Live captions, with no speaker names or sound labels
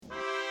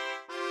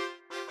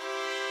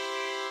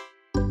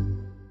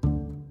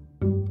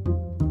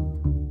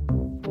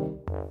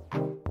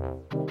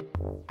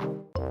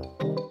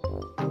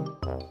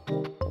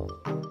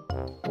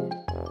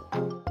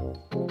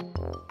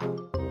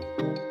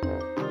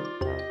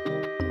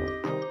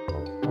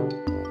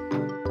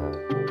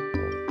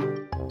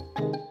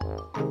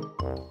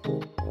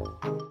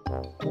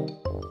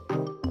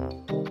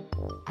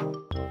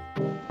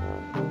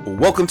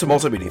Welcome to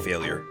Multimedia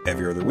Failure.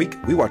 Every other week,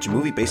 we watch a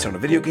movie based on a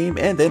video game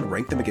and then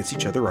rank them against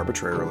each other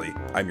arbitrarily.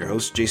 I'm your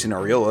host, Jason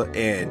Ariola,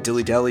 and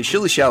Dilly Dally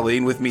Shilly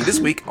Shallying with me this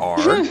week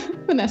are...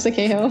 Vanessa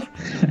Cahill.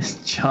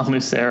 John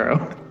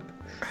Lucero.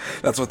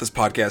 That's what this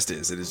podcast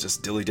is. It is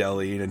just Dilly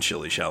Dallying and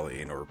Shilly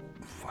Shallying, or...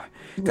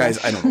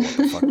 Guys, I don't know what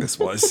the fuck this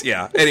was.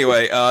 Yeah.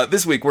 Anyway,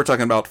 this week we're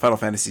talking about Final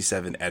Fantasy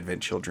VII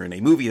Advent Children, a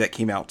movie that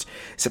came out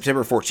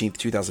September 14th,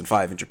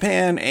 2005 in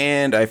Japan,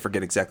 and I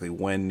forget exactly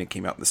when it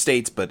came out in the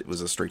States, but it was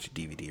a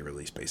straight-to-DVD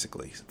release,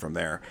 basically, from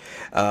there.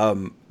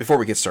 Before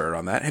we get started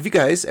on that, have you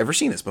guys ever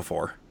seen this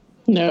before?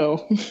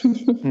 No.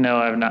 No,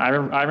 I've not. I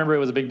remember it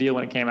was a big deal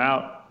when it came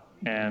out,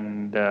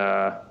 and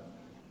but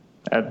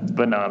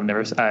no,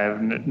 I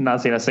have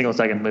not seen a single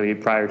second movie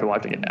prior to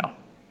watching it now.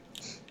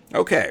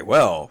 Okay,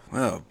 well,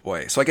 oh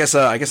boy. So I guess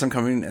I'm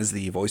coming as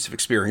the voice of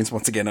experience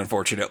once again,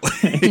 unfortunately.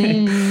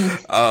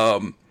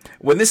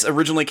 When this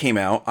originally came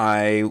out,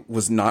 I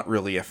was not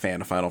really a fan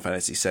of Final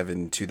Fantasy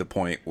VII to the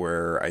point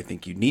where I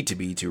think you need to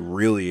be to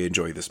really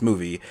enjoy this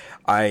movie.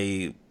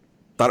 I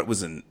thought it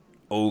was an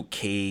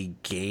okay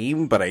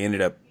game, but I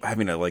ended up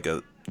having a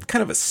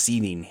kind of a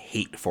seething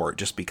hate for it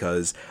just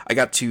because I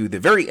got to the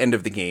very end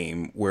of the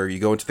game where you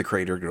go into the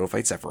crater to go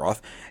fight Sephiroth,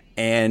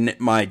 and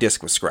my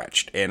disc was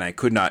scratched, and I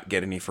could not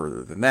get any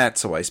further than that,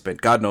 so I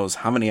spent God knows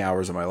how many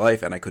hours of my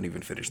life, and I couldn't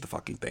even finish the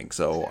fucking thing.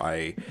 So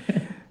I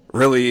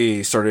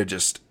really started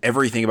just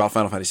everything about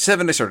Final Fantasy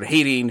VII, I started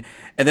hating,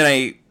 and then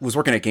I was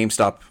working at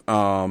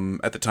GameStop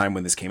at the time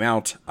when this came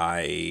out.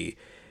 I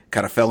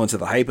kind of fell into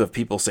the hype of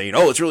people saying,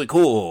 oh, it's really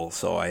cool,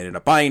 so I ended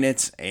up buying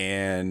it,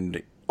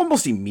 and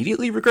almost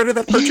immediately regretted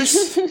that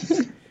purchase.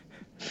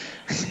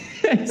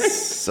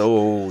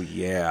 So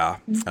yeah.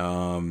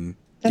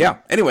 Yeah.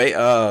 Anyway,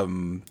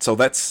 so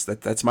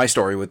that's my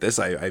story with this.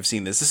 I've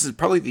seen this. This is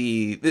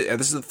probably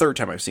this is the third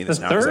time I've seen this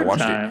now because I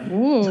watched it.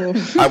 Ooh.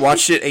 I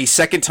watched it a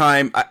second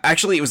time.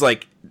 Actually, it was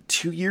like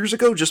 2 years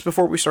ago, just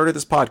before we started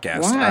this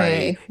podcast.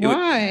 Why?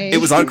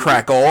 It was on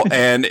Crackle,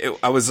 and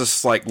I was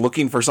just like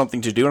looking for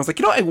something to do, and I was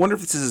like, I wonder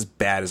if this is as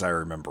bad as I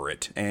remember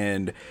it.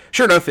 And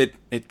sure enough, it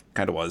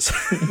kind of was.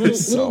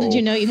 Little did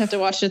you know you'd have to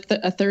watch it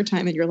a third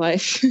time in your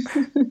life.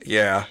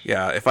 Yeah.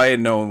 If I had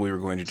known we were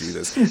going to do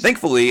this.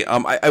 Thankfully,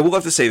 I will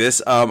have to say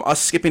this,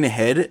 us skipping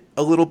ahead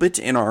a little bit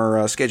in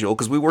our schedule,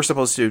 because we were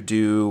supposed to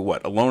do,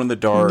 Alone in the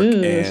Dark,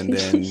 Ooh. and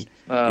then...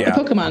 A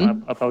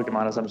Pokemon. A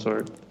Pokemon of some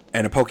sort.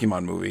 And a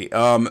Pokemon movie.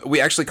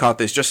 We actually caught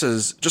this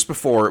just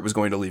before it was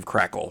going to leave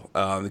Crackle,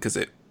 because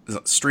it's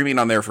streaming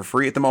on there for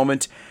free at the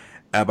moment.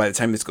 By the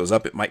time this goes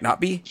up, it might not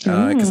be,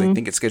 because I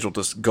think it's scheduled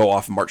to go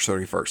off March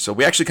 31st. So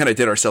we actually kind of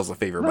did ourselves a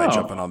favor by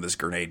jumping on this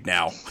grenade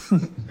now.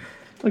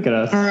 Look at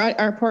us.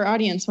 Our poor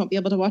audience won't be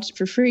able to watch it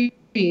for free.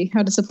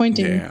 How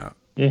disappointing.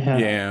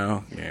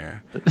 Yeah.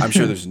 I'm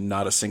sure there's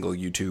not a single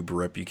YouTube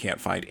rip you can't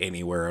find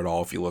anywhere at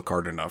all if you look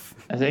hard enough.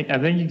 I think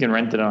you can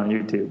rent it on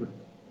YouTube.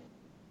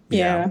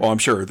 Yeah. Well, I'm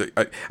sure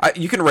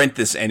you can rent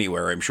this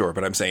anywhere, I'm sure,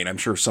 but I'm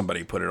sure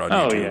somebody put it on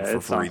YouTube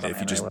for free if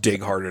you just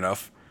dig hard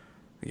enough.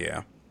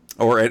 Yeah.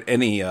 Or at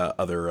any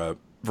other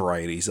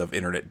varieties of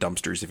internet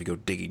dumpsters if you go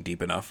digging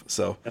deep enough.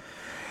 So,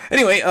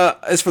 anyway,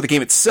 as for the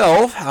game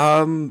itself,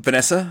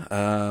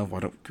 Vanessa,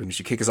 why don't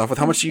you kick us off with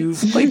how much you've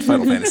played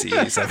Final Fantasy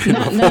VII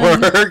before?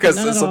 Because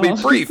this will be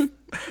brief.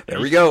 There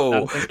we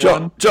go.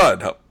 John.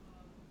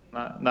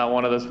 Not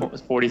one of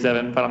those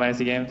 47 Final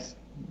Fantasy games?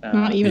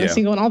 Not even a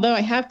single one, although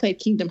I have played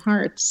Kingdom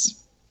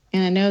Hearts,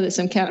 and I know that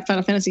some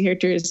Final Fantasy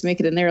characters make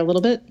it in there a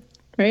little bit,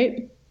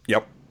 right?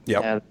 Yep.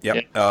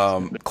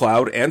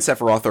 Cloud and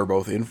Sephiroth are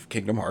both in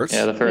Kingdom Hearts.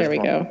 Yeah, the first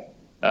one. There we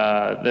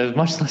go. There's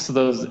much less of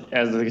those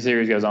as the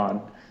series goes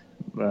on.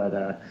 But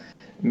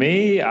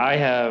I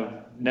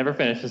have never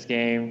finished this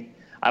game.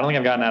 I don't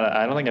think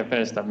I've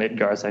finished the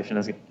Midgar section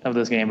of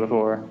this game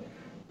before.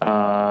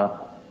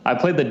 I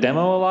played the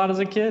demo a lot as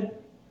a kid.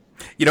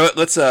 You know what?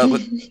 Let's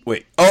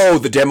wait. Oh,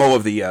 the demo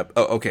of the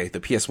okay,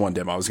 the PS1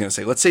 demo. I was going to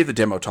say, let's save the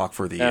demo talk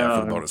for the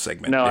bonus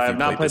segment. No, I have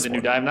not played the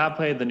new. I have not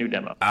played the new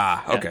demo.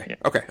 Okay.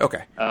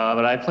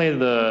 But I played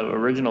the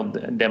original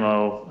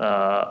demo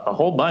a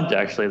whole bunch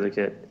actually as a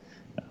kid.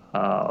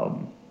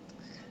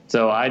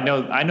 So I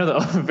know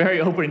the very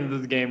opening of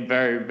this game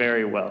very,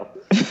 very well.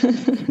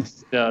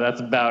 So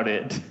that's about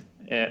it.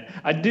 And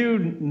I do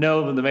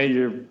know the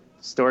major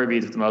story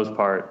beats for the most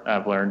part.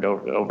 I've learned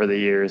over the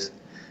years.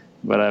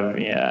 But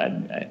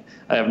I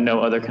have no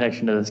other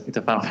connection to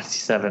Final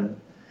Fantasy VII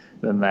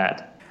than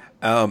that.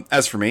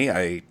 As for me,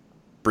 I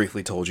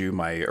briefly told you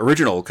my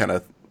original kind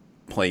of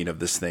playing of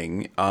this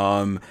thing.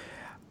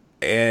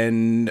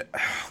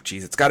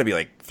 It's got to be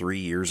like 3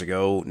 years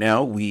ago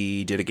now.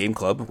 We did a game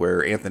club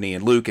where Anthony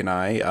and Luke and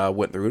I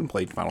went through and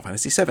played Final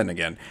Fantasy VII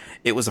again.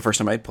 It was the first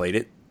time I'd played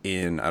it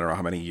in I don't know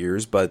how many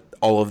years, but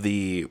all of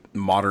the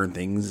modern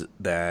things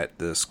that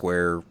the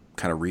Square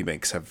kind of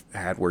remakes have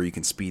had where you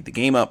can speed the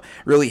game up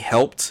really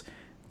helped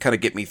kind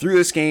of get me through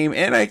this game,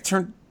 and I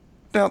turned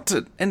out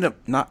to end up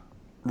not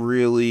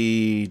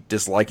really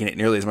disliking it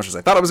nearly as much as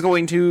I thought I was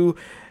going to.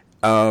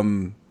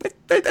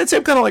 I'd say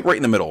I'm kind of like right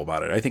in the middle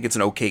about it. I think it's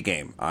an okay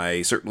game.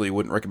 I certainly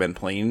wouldn't recommend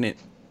playing it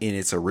in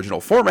its original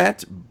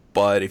format,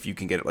 but if you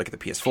can get it like the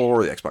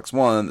PS4, the Xbox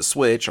One, the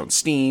Switch, on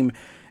Steam,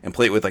 and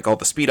play it with like all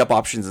the speed up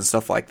options and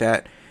stuff like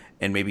that,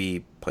 and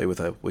maybe play with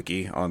a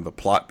wiki on the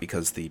plot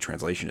because the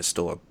translation is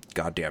still a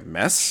goddamn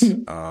mess.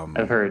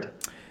 I've heard.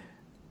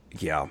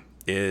 Yeah,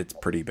 it's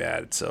pretty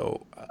bad.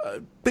 So,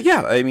 but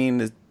yeah, I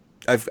mean,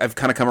 I've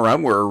kind of come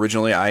around where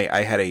originally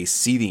I had a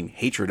seething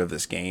hatred of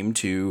this game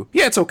to,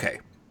 yeah, it's okay.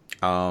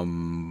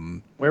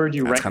 Where would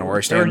you rank? Kind of where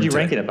I stand Where would you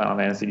rank it at Final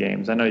Fantasy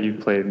games? I know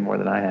you've played more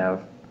than I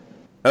have.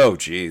 Oh,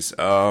 geez.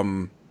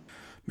 Man,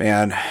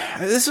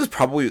 this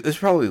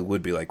probably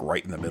would be like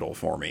right in the middle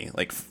for me.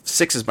 Like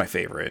 6 is my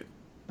favorite.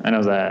 I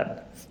know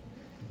that.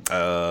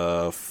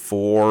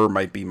 4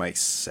 might be my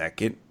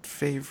second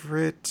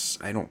favorite.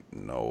 I don't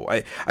know.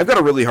 I've got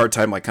a really hard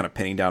time like kind of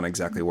pinning down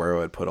exactly where I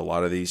would put a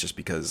lot of these, just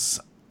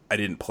because I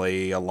didn't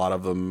play a lot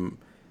of them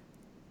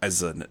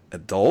as an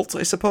adult,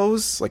 I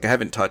suppose. Like I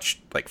haven't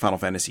touched like Final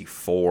Fantasy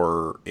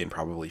 4 in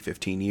probably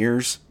 15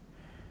 years.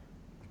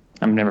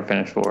 I've never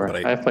finished 4.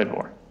 But I've played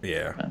 4.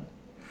 Yeah.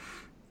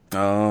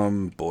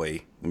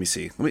 Boy, let me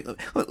see.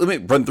 Let me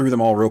run through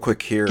them all real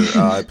quick here.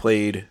 I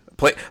played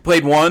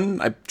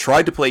 1. I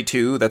tried to play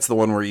 2. That's the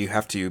one where you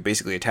have to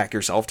basically attack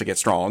yourself to get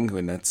strong,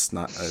 and that's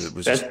not. It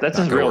was just that's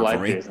not just gonna real work life,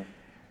 for me. Jason.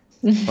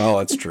 Well,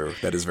 that's true.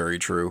 That is very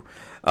true.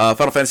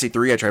 Final Fantasy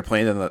 3, I tried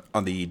playing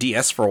on the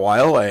DS for a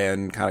while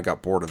and kind of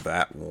got bored of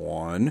that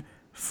one.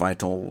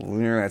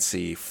 Let's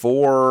see,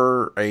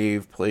 4,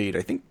 I've played,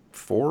 I think,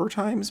 4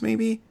 times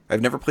maybe.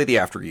 I've never played the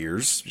After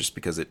Years, just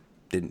because it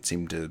didn't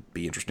seem to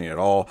be interesting at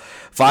all.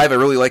 5, I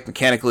really like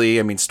mechanically.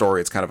 I mean,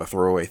 story, it's kind of a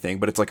throwaway thing,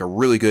 but it's like a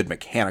really good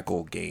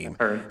mechanical game.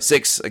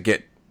 6,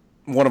 again,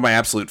 one of my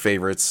absolute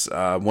favorites.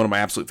 One of my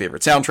absolute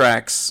favorite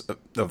soundtracks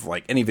of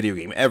like any video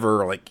game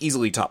ever. Like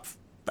easily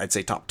I'd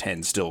say top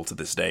 10 still to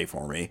this day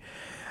for me.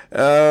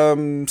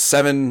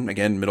 7,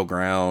 again, middle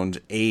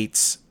ground.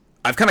 8,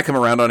 I've kind of come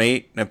around on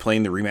 8. I'm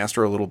playing the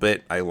remaster a little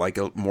bit. I like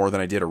it more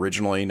than I did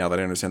originally, now that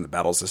I understand the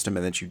battle system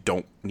and that you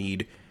don't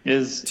need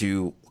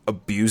to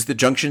abuse the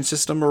junction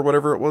system or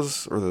whatever it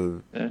was, or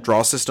the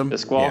draw system.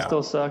 Does Squall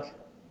still suck?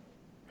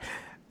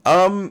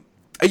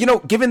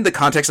 Given the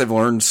context, I've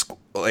learned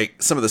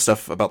like some of the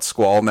stuff about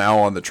Squall now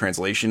on the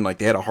translation. Like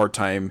they had a hard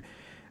time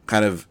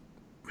kind of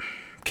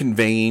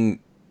conveying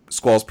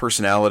Squall's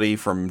personality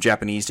from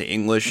Japanese to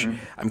English.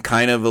 I'm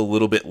kind of a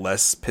little bit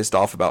less pissed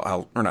off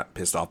about or not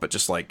pissed off, but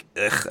just like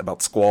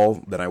about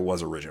Squall than I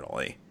was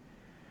originally.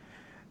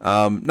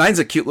 9's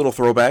a cute little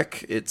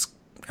throwback.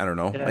 I don't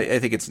know. Yeah, I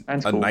think it's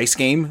a nice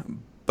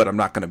game, but I'm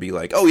not going to be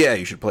like, oh yeah,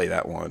 you should play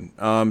that one.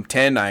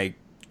 10, I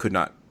could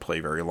not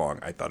play very long.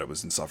 I thought it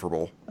was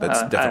insufferable.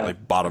 That's definitely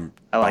bottom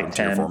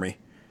tier for me.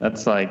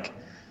 That's like,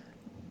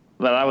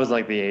 but I was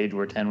like the age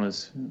where 10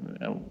 was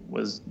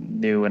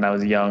new when I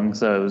was young.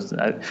 So it was.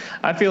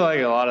 I feel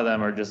like a lot of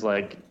them are just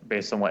like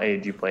based on what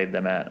age you played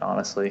them at.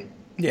 Honestly.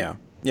 Yeah,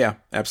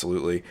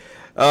 absolutely.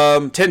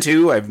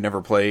 10-2, I've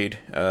never played.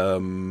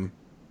 11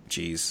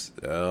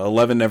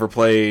 never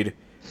played.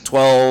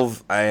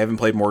 12, I haven't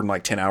played more than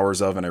like 10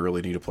 hours of, and I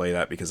really need to play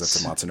that because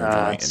that's a Matsuno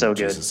joint. And so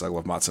good. Jesus, I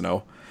love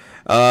Matsuno.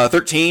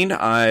 13,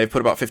 I put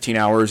about 15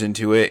 hours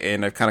into it,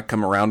 and I've kind of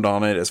come around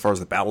on it as far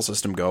as the battle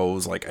system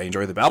goes. Like, I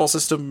enjoy the battle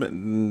system,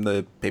 and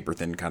the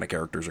paper-thin kind of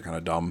characters are kind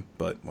of dumb,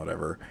 but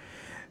whatever.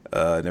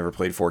 Never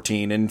played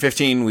 14. And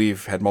 15,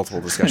 we've had multiple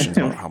discussions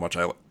about how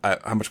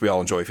much we all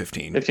enjoy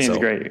 15. 15 is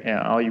great.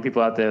 Yeah, all you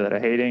people out there that are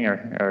hating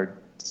are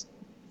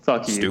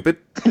fuck you. Stupid?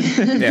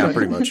 Yeah,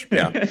 pretty much.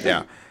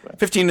 Yeah.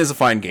 15 is a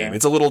fine game.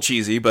 It's a little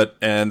cheesy,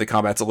 and the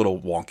combat's a little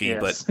wonky,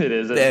 yes, but it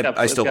is.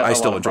 I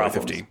still enjoy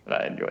 15.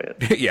 But I enjoy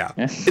it. Yeah.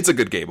 It's a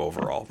good game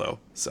overall, though.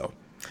 So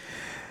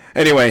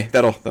anyway,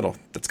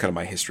 that's kind of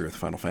my history with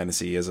Final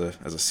Fantasy as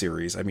a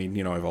series. I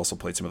mean, I've also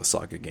played some of the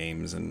Saga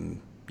games and,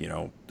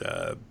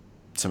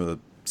 some of the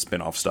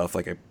spin-off stuff.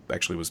 Like I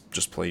actually was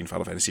just playing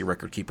Final Fantasy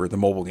Record Keeper, the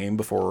mobile game,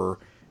 before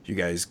you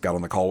guys got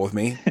on the call with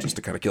me, just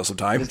to kind of kill some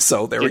time.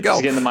 So there we go.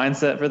 Just getting the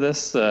mindset for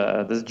this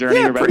journey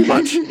we're about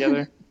to take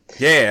together.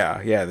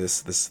 Yeah.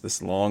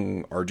 This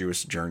long,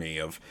 arduous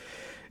journey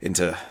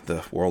into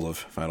the world of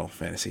Final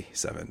Fantasy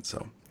VII.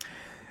 So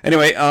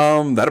anyway,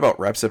 that about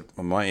wraps it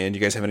on my end.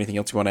 You guys have anything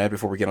else you want to add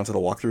before we get onto the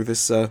walkthrough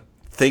this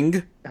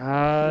thing?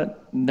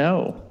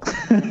 No,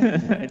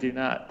 I do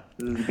not.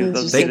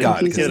 Thank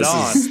God,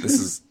 because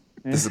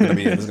this is going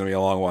to be a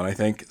long one, I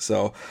think. So,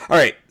 all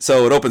right.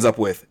 So it opens up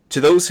with, to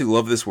those who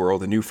love this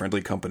world and new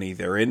friendly company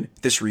therein,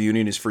 this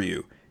reunion is for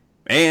you.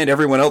 And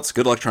everyone else,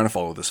 good luck trying to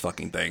follow this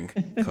fucking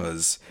thing.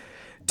 Because,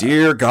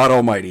 dear God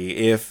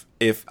Almighty, if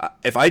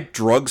I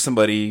drug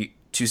somebody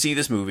to see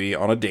this movie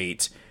on a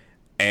date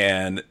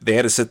and they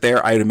had to sit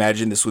there, I'd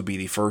imagine this would be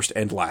the first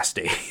and last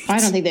date. I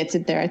don't think they'd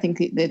sit there. I think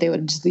they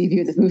would just leave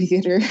you at the movie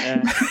theater.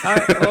 Yeah.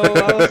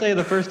 I will say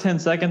the first 10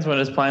 seconds when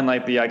it's playing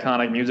like the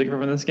iconic music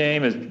from this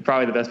game is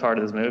probably the best part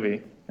of this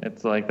movie.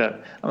 It's like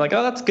that. I'm like,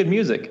 oh, that's good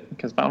music,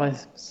 because Final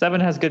Fantasy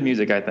VII has good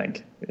music. I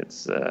think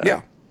it's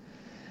yeah.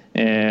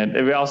 And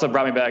it also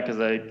brought me back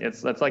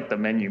because that's like the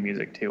menu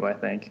music too. I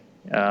think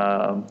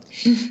Yeah,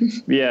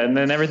 and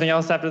then everything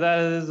else after that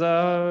is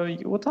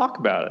we'll talk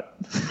about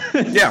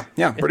it.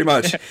 Yeah, pretty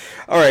much.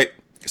 All right,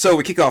 so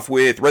we kick off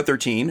with Red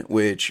 13,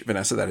 which,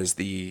 Vanessa, that is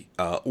the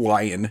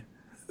lion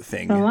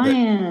thing. The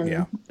lion.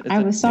 Yeah.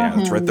 I saw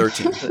him. It's Red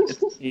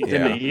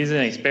 13. He's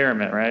an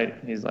experiment, right?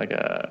 He's like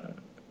a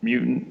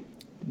mutant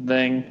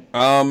thing.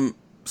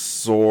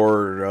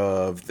 Sort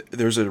of.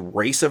 There's a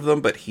race of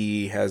them, but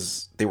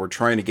they were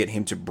trying to get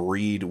him to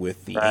breed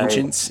with the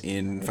ancients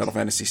in Final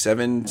Fantasy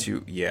VII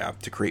to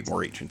create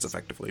more ancients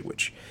effectively,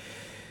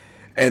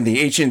 and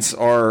the ancients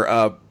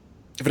are,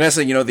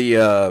 Vanessa, you know,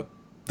 the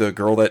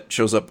girl that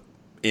shows up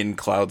in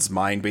Cloud's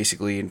mind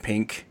basically in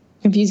pink.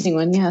 Confusing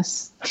one,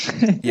 yes.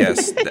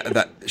 Yes,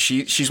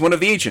 she's one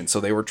of the ancients, so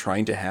they were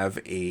trying to have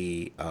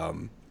a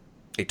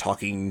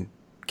talking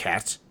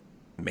cat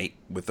mate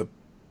with a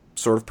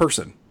sort of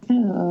person.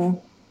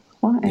 Oh,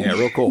 why? Yeah,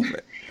 real cool.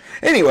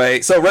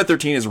 Anyway, so Red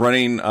 13 is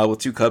running with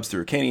two cubs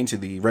through a canyon to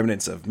the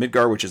remnants of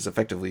Midgar, which has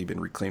effectively been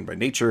reclaimed by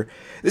nature.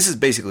 This is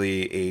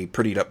basically a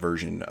prettied up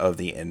version of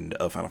the end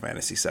of Final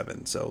Fantasy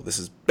VII. So this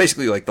is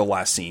basically like the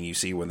last scene you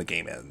see when the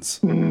game ends.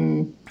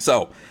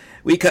 So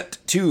we cut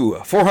to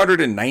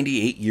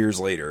 498 years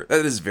later.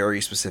 That is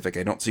very specific.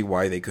 I don't see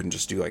why they couldn't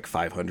just do like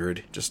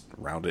 500, just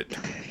round it.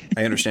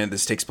 I understand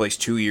this takes place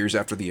 2 years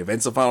after the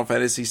events of Final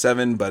Fantasy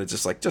VII, but it's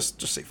just like,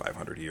 just say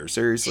 500 years.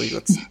 Seriously,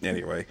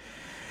 anyway.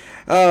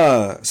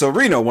 So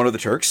Reno, one of the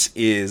Turks,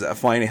 is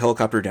flying a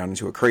helicopter down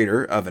into a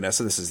crater.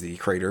 Vanessa, this is the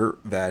crater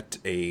that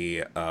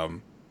a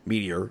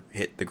meteor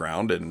hit the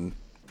ground and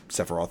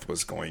Sephiroth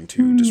was going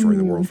to destroy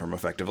the world from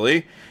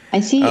effectively.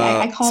 I see.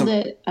 I called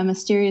it a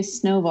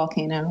mysterious snow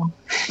volcano.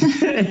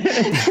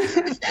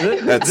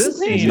 That's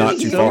not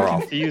too far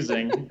off.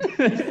 Confusing.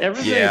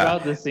 Everything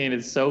about this scene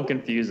is so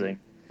confusing.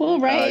 Well,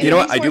 right. You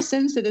know it makes more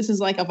sense that this is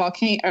like a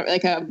volcano, or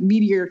like a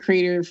meteor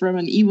crater from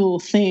an evil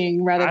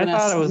thing, rather than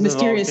a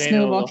mysterious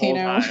snow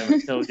volcano.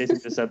 Until Jason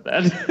just said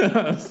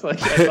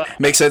that.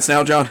 Makes sense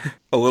now, John.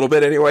 A little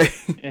bit, anyway.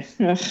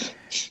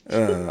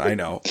 I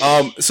know.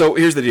 So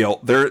here's the deal.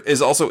 There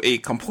is also a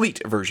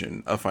complete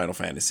version of Final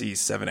Fantasy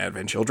VII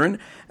Advent Children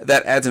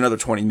that adds another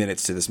 20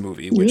 minutes to this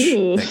movie, which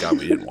thank God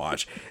we didn't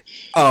watch.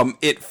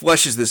 It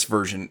fleshes this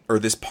version or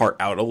this part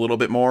out a little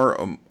bit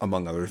more,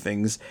 among other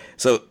things.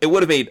 So it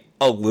would have made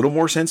a little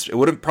more sense. It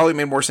would have probably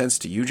made more sense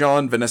to you,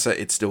 John. Vanessa,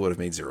 it still would have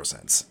made zero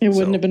sense. It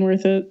wouldn't have been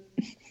worth it.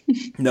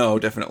 No,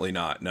 definitely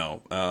not.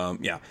 No.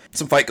 Yeah.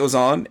 Some fight goes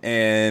on,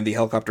 and the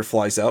helicopter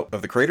flies out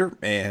of the crater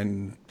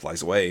and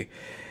flies away.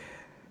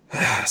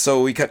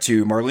 So we cut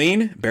to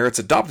Marlene, Barrett's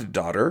adopted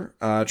daughter,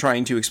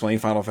 trying to explain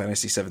Final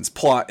Fantasy VII's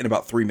plot in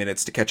about 3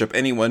 minutes to catch up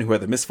anyone who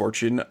had the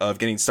misfortune of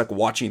getting stuck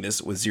watching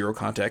this with zero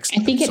context. I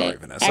think it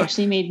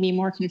actually made me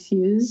more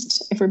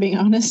confused, if we're being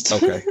honest.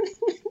 Okay.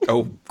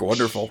 Oh,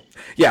 wonderful.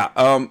 Yeah,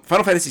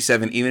 Final Fantasy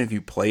VII, even if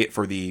you play it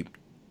for the,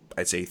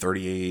 I'd say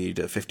 30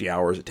 to 50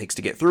 hours it takes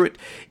to get through it,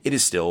 it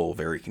is still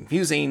very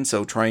confusing.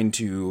 So trying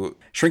to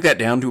shrink that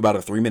down to about a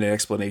 3-minute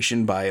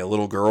explanation by a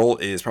little girl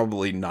is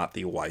probably not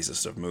the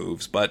wisest of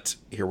moves. But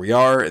here we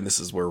are, and this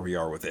is where we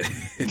are with it.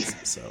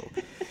 So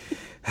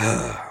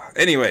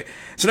anyway,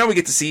 so now we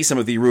get to see some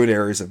of the ruined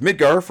areas of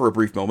Midgar for a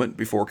brief moment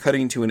before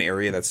cutting to an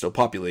area that's still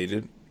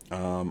populated.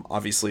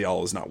 Obviously,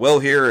 all is not well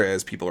here,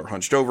 as people are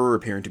hunched over,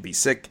 appearing to be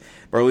sick.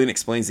 Marlene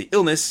explains the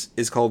illness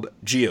is called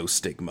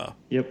geostigma.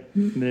 Yep,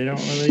 they don't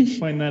really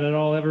explain that at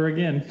all ever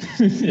again.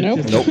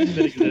 Nope.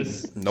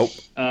 Nope.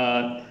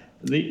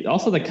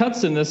 Also, the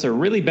cuts in this are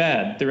really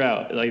bad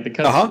throughout. Like the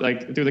cuts,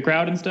 like through the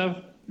crowd and stuff,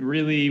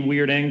 really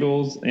weird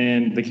angles,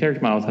 and the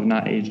character models have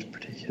not aged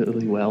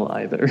particularly well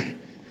either.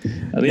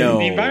 The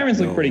environments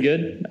look pretty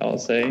good, I'll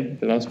say,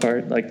 for the most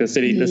part. Like the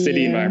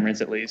city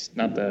environments, at least,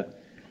 not the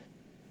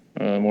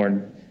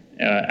more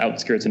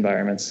outskirts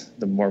environments,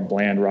 the more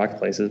bland rock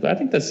places. But I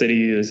think the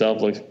city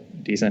itself looks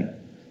decent.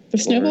 The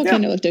snowball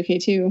kind of looked okay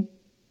too.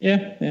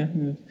 Yeah.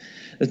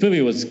 This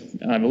movie was,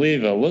 I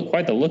believe,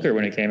 quite the looker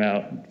when it came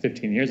out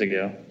 15 years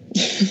ago.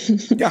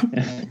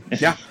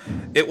 Yeah,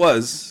 it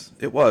was.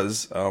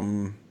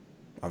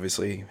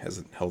 Obviously,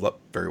 hasn't held up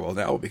very well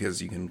now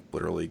because you can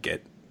literally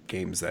get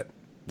games that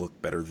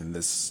look better than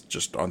this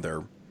just on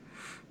their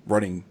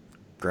running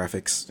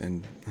graphics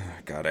and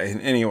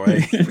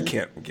anyway, we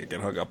can't get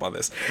hung up on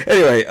this.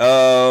 Anyway,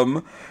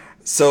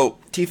 so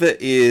Tifa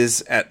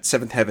is at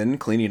Seventh Heaven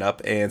cleaning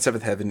up, and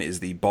Seventh Heaven is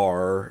the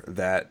bar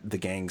that the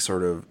gang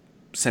sort of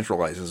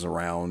centralizes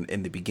around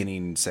in the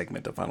beginning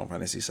segment of Final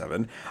Fantasy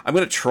VII. I'm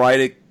going to try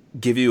to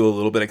give you a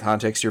little bit of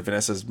context here,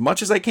 Vanessa, as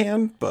much as I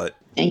can, but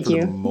for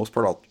the most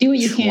part, I'll do what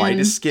you try can.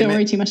 to skim Don't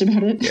worry too much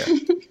about it.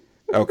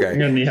 Yeah. Okay. I'm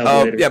gonna need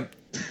help later.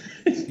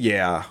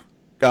 Yeah.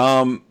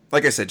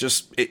 Like I said,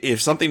 just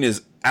if something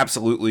is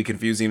absolutely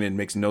confusing and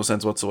makes no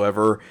sense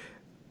whatsoever,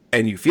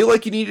 and you feel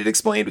like you need it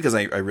explained, because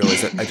I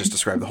realize that I just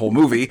described the whole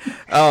movie,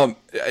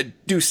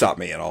 do stop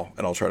me and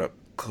I'll try to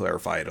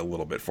clarify it a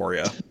little bit for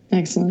you.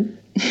 Excellent.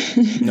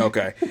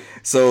 Okay.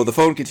 So the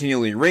phone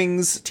continually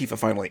rings. Tifa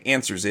finally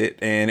answers it,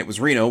 and it was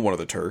Reno, one of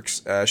the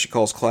Turks. She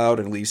calls Cloud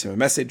and leaves him a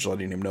message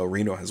letting him know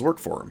Reno has work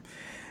for him.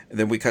 And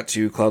then we cut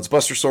to Cloud's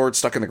Buster Sword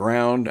stuck in the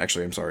ground.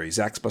 Actually, I'm sorry,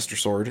 Zack's Buster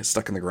Sword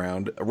stuck in the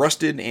ground,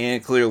 rusted,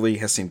 and clearly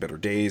has seen better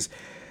days.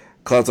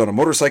 Cloud's on a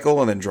motorcycle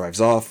and then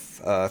drives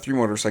off. 3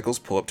 motorcycles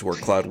pull up to where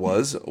Cloud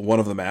was. One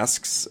of them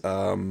asks.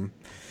 The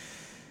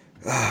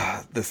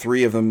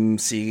 3 of them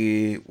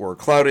see where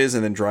Cloud is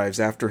and then drives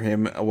after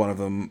him. One of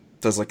them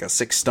does like a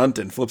sick stunt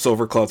and flips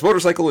over Cloud's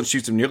motorcycle and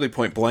shoots him nearly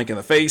point blank in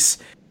the face.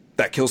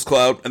 That kills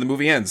Cloud, and the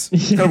movie ends.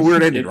 It's kind of a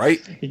weird ending, right?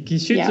 He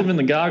shoots him in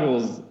the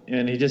goggles,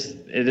 and it just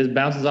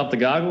bounces off the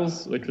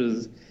goggles, which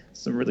was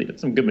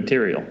some good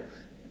material.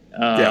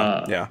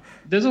 Yeah.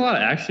 There's a lot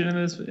of action in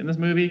this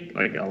movie,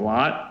 like a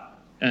lot,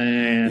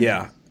 and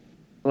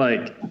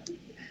like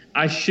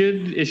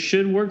it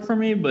should work for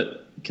me,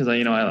 but because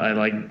I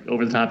like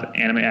over the top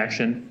anime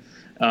action,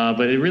 but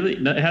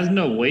it has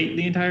no weight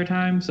the entire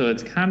time, so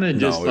it's kind of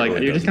just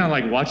you're just kind of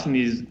like watching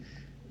these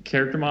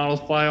character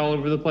models fly all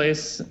over the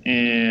place,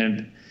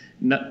 and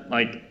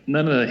none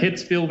of the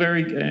hits feel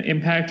very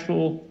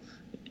impactful.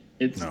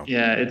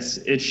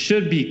 It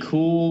should be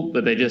cool,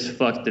 but they just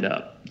fucked it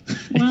up.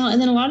 Well,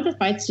 and then a lot of the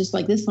fights, just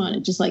like this one,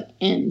 it just like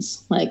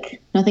ends.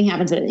 Like nothing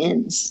happens, but it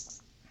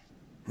ends.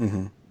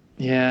 Mm-hmm.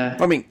 Yeah.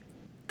 I mean,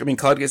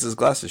 Cloud gets his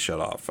glasses shut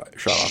off. I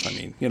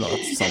mean,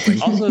 that's something.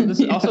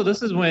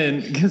 This is when,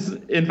 because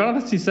in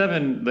Final Fantasy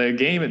VII, the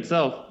game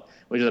itself,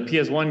 which is a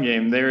PS1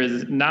 game, there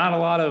is not a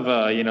lot of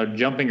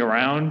jumping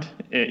around.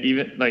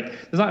 Even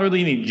there's not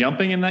really any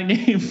jumping in that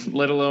game,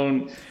 let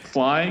alone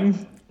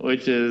flying.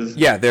 Which is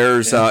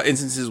there's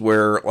instances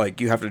where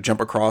you have to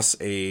jump across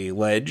a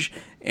ledge,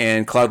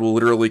 and Cloud will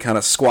literally kind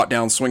of squat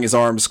down, swing his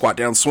arms,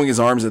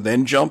 and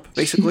then jump,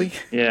 basically.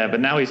 Yeah, but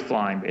now he's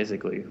flying,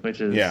 basically, which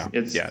is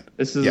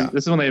This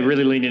is when they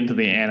really lean into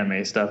the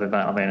anime stuff in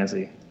Final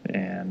Fantasy,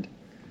 and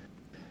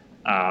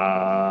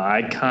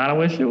I kind of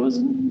wish it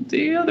was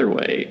the other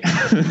way,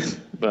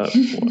 but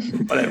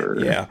whatever.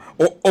 Yeah,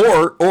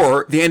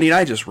 or the ending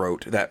I just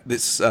wrote that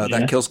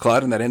that kills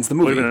Cloud and that ends the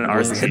movie. I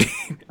would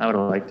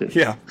have liked it.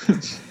 Yeah.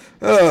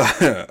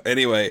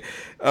 Anyway,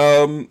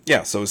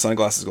 so his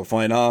sunglasses go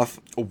flying off.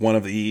 One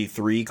of the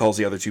 3 calls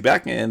the other 2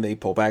 back, and they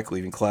pull back,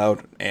 leaving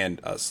Cloud and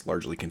us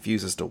largely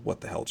confused as to what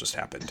the hell just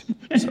happened.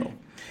 So.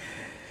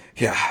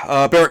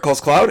 Yeah, Barrett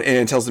calls Cloud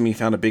and tells him he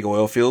found a big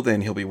oil field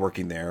and he'll be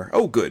working there.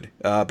 Oh, good.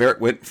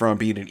 Barrett went from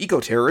being an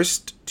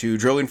eco-terrorist to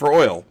drilling for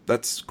oil.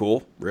 That's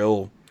cool.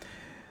 Real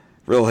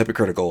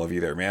hypocritical of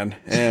you there, man.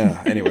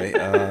 Yeah, anyway.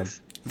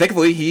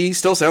 Thankfully, he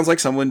still sounds like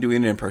someone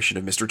doing an impression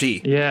of Mr.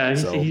 T. Yeah, he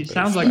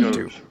sounds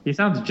he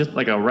sounds just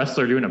like a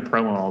wrestler doing a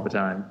promo all the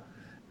time.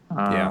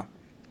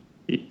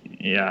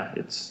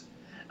 It's...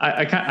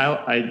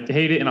 I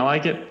hate it and I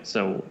like it,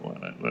 so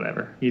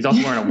whatever. He's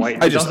also wearing a white.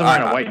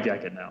 White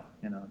jacket now.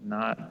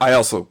 Not. I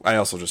also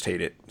just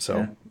hate it.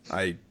 So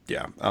I'm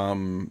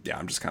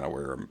just kind of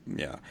where.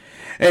 Yeah.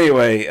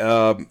 Anyway,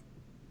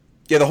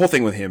 the whole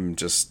thing with him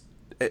just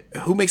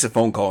who makes a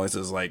phone call and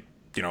says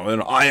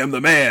and I am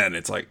the man.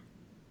 It's like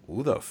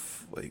who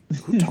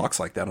who talks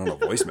like that on a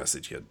voice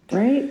message yet?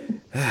 Right.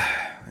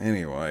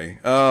 Anyway,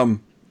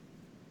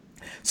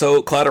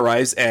 so Cloud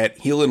arrives at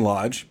Heelin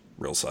Lodge,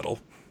 real subtle.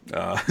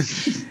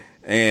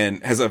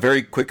 And has a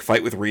very quick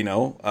fight with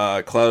Reno.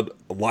 Cloud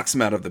locks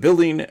him out of the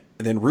building, and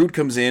then Rude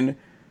comes in.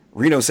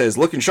 Reno says,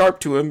 "Looking sharp"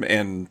 to him,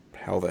 and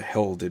how the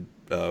hell did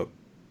Reno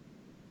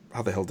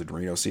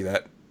see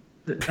that?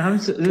 The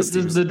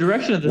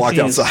direction of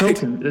the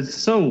scene is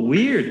so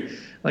weird.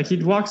 He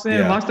walks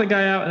in, locks that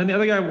guy out, and then the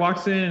other guy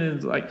walks in, and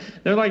it's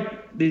they're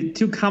like the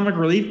 2 comic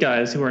relief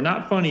guys who are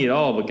not funny at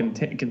all, but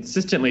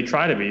consistently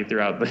try to be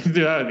throughout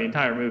the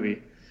entire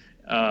movie.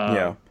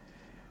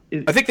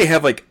 I think they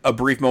have a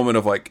brief moment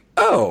of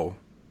oh,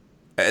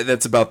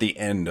 that's about the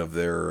end of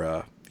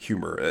their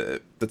humor.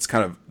 That's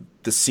kind of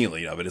the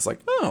ceiling of it. It's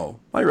oh,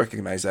 I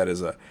recognize that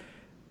as a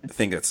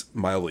thing that's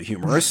mildly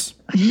humorous.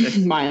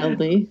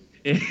 Mildly.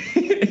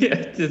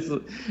 It's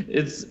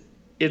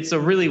a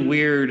really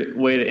weird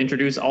way to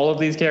introduce all of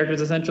these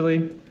characters.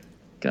 Essentially,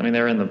 I mean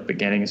they're in the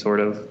beginning, sort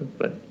of,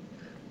 but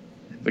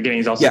the beginning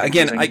is also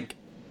Again,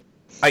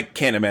 I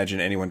can't imagine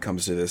anyone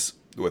comes to this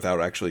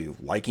without actually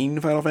liking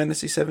Final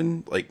Fantasy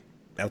VII,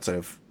 outside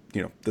of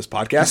this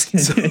podcast.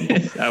 So.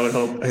 I would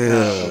hope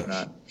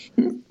not.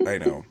 I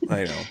know.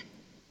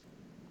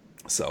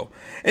 So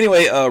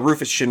anyway,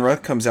 Rufus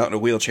Shinra comes out in a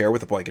wheelchair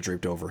with a blanket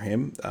draped over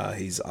him.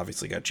 He's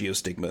obviously got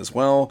geostigma as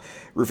well.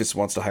 Rufus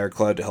wants to hire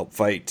Cloud to help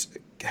fight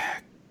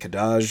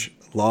Kadaj,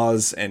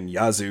 Laz, and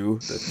Yazoo,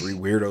 the 3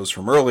 weirdos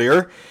from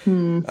earlier.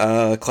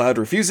 Cloud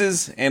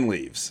refuses and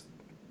leaves.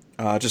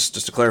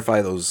 Just to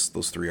clarify, those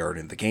 3 aren't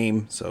in the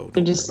game, so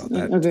don't worry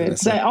about that. Okay.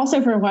 So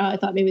also for a while I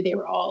thought maybe they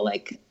were all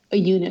a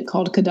unit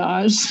called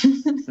Kadaj.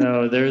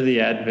 No, they're the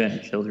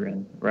Advent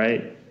children,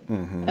 right?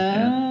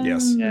 Mm-hmm.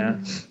 Yes. Yeah.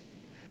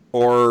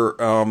 Or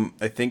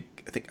I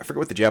think I forget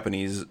what the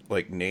Japanese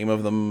name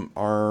of them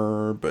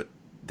are, but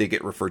they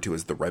get referred to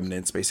as the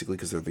remnants, basically,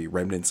 because they're the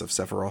remnants of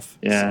Sephiroth.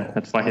 Yeah, so.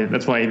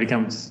 That's why he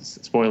becomes,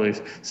 spoilers,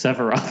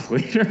 Sephiroth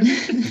later.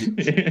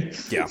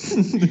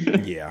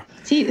 Yeah.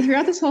 See,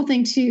 throughout this whole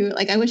thing too,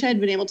 I wish I had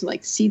been able to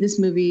see this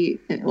movie.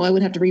 Well, I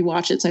would have to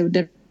rewatch it, so I would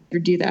never ever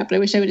do that, but I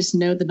wish I would just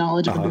know the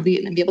knowledge of a movie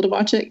and then be able to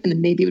watch it, and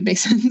then maybe it would make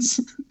sense.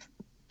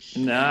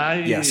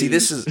 Nice. Yeah, see,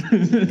 this is...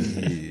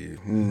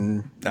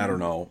 I don't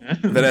know.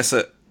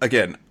 Vanessa,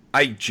 again,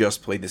 I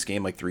just played this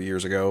game like 3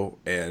 years ago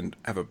and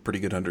have a pretty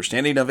good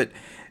understanding of it,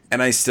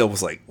 and I still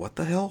was like, what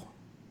the hell?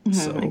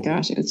 Oh my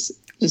gosh, it's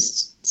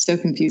just so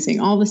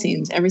confusing. All the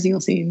scenes, every single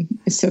scene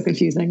is so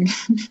confusing.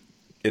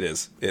 It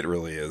is. It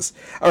really is.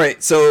 All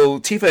right, so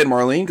Tifa and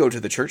Marlene go to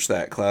the church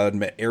that Cloud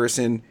met Eris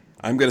in.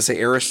 I'm going to say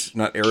Eris,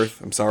 not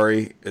Aerith. I'm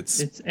sorry.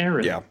 It's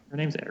Aerith. Yeah. Her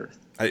name's Aerith.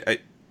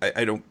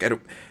 I don't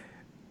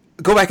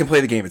go back and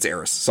play the game. It's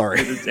Eris.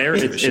 Sorry. It's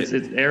Aerith. it's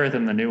Aerith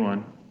in the new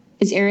one.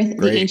 Is Aerith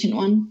the ancient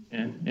one?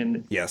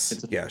 And yes.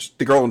 The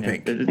girl in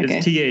pink.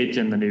 It's TH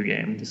in the new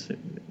game. Just,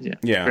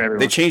 yeah.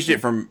 They changed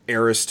it from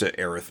Eris to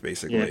Aerith,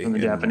 basically. Yeah, from the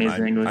Japanese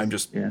to English.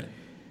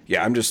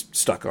 I'm just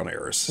stuck on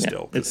Eris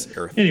still.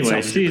 Aerith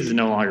anyway, she's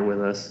no longer with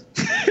us.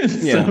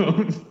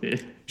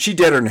 She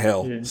dead in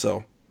hell,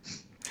 so...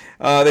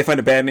 they find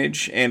a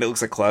bandage, and it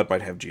looks like Cloud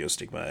might have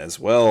geostigma as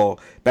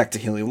well. Back to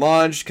Healing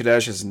Lodge,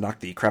 Kadaj has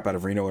knocked the crap out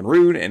of Reno and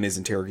Rude and is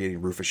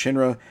interrogating Rufus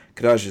Shinra.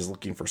 Kadaj is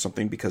looking for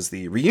something because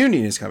the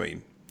reunion is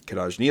coming.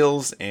 Kadaj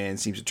kneels and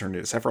seems to turn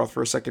into Sephiroth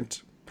for a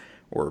second.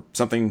 Or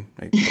something.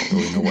 I don't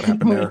really know what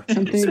happened there.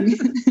 Something.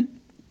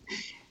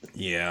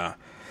 Yeah.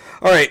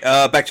 Alright,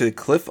 back to the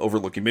cliff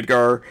overlooking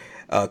Midgar.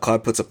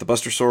 Cloud puts up the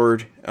Buster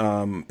Sword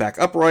back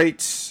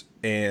upright,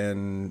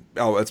 and...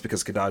 Oh, that's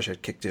because Kadaj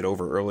had kicked it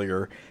over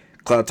earlier.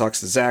 Cloud talks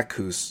to Zack,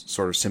 who's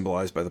sort of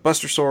symbolized by the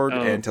Buster Sword,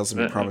 and tells him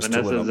he promised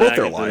to live out both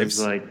their lives.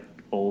 His,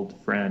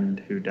 old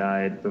friend who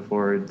died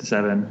before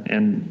 7,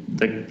 and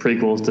the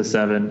prequels to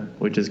 7,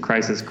 which is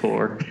Crisis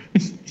Core.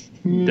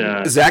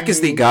 Zack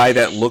is the guy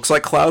that looks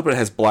like Cloud, but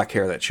has black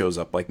hair that shows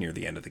up near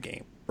the end of the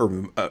game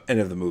or end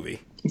of the movie.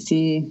 You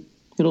see,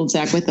 good old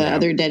Zack with the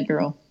other dead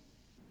girl.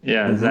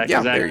 Yeah, Zack.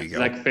 There you go.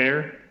 Zack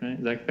Fair.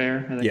 Right? Zack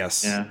Fair. I think.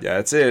 Yes. Yeah,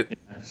 that's it.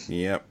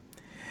 Yeah. Yep.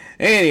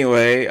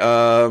 Anyway,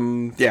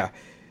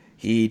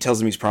 he tells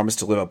him he's promised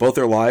to live out both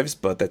their lives,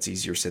 but that's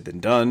easier said than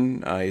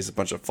done. He has a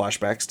bunch of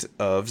flashbacks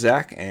of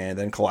Zack, and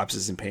then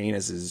collapses in pain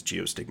as his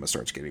geostigma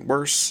starts getting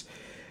worse.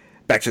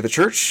 Back to the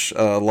church,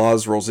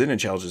 Laz rolls in and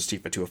challenges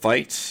Tifa to a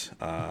fight.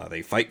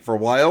 They fight for a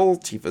while.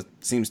 Tifa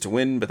seems to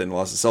win, but then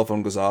Laz's cell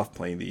phone goes off,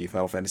 playing the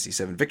Final Fantasy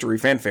VII victory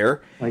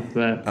fanfare. Like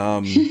that.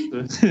 I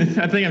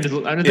think I'm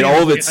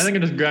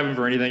just grabbing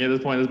for anything at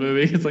this point in this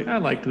movie. It's like, I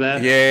liked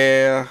that.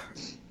 Yeah.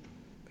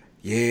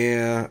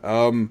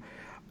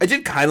 I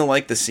did kind of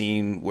like the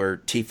scene where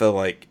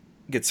Tifa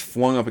gets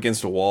flung up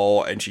against a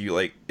wall and she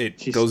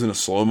goes into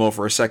slow-mo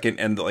for a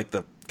second, and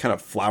the kind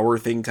of flower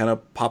thing kind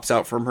of pops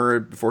out from her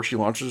before she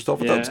launches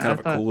herself. I thought it was kind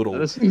of a cool little...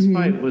 This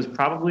fight was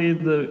probably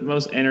the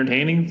most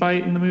entertaining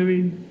fight in the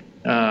movie.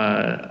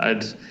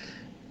 But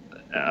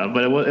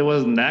it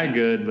wasn't that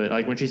good. But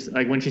when she sticks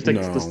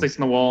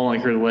in the wall,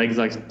 her legs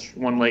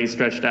one leg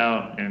stretched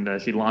out, and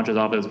she launches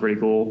off, it was pretty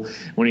cool.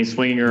 When he's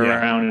swinging her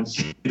around and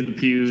she hits the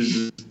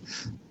pews,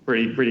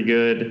 pretty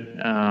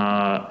good.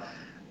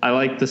 I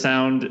like the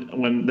sound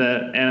when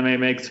the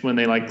anime makes when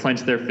they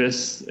clench their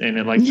fists, and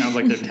it sounds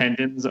like their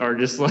tendons are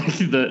just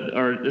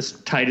are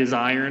just tight as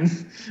iron.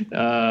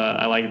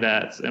 I like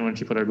that. And when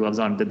she put her gloves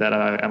on and did that,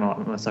 I'm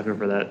a sucker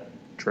for that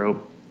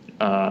trope.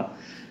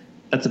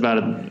 That's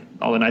about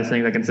all the nice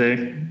things I can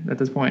say at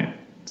this point.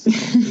 So.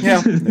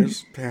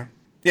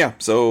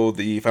 So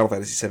the Final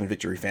Fantasy VII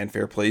Victory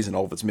fanfare plays in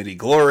all of its MIDI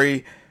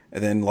glory.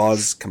 And then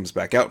Laz comes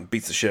back out and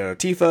beats the shit out of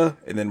Tifa,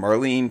 and then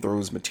Marlene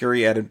throws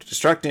materia at him to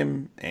distract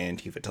him,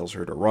 and Tifa tells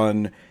her to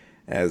run,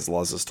 as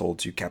Laz is told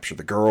to capture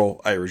the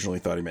girl. I originally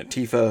thought he meant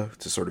Tifa,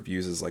 to sort of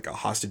use as a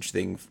hostage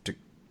thing to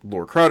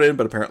lure crowd in,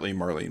 but apparently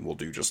Marlene will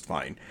do just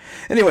fine.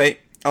 Anyway,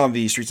 on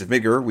the streets of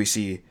Midgar, we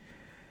see,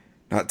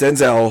 not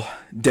Denzel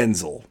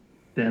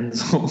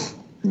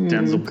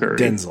Curry.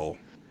 Denzel.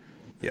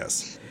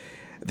 Yes.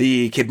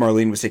 The kid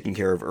Marlene was taking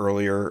care of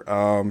earlier,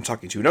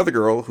 talking to another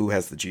girl who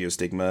has the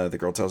geostigma. The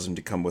girl tells him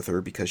to come with her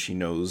because she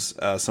knows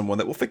someone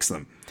that will fix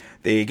them.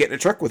 They get in a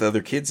truck with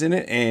other kids in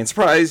it, and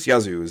surprise,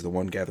 Yazoo is the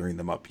one gathering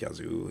them up.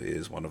 Yazoo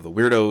is one of the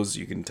weirdos.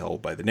 You can tell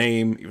by the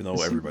name, even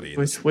though everybody.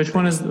 Which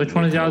one is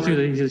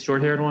Yazoo? He's the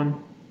short-haired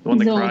one. The one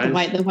that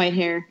cries. The white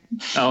hair.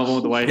 Oh, the one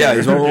with the white hair. Yeah,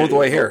 he's the one with the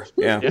white hair.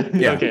 Yeah.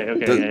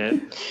 Okay.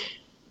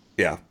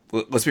 Yeah.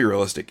 Let's be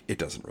realistic. It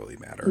doesn't really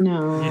matter.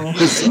 No.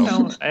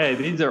 Hey,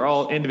 these are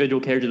all individual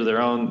characters with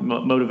their own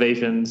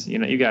motivations.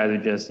 You guys are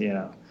just,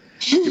 you're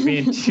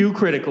being too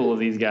critical of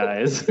these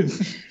guys.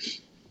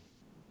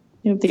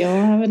 They all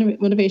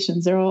have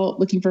motivations. They're all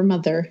looking for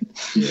Mother.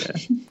 Yeah.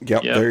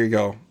 Yep. There you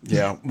go.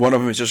 Yeah. One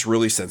of them is just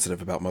really sensitive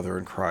about Mother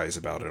and cries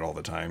about it all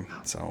the time.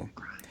 So.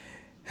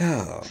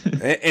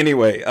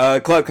 Anyway,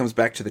 Cloud comes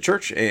back to the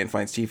church and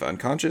finds Tifa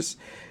unconscious.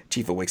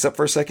 Tifa wakes up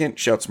for a second,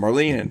 shouts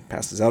Marlene, and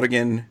passes out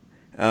again.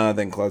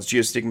 Then Cloud's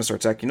geostigma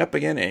starts acting up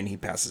again, and he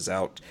passes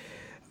out.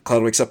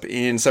 Cloud wakes up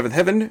in 7th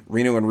Heaven.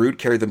 Reno and Rude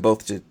carry them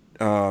both to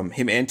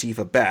him and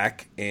Tifa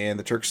back, and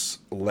the Turks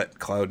let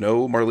Cloud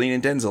know Marlene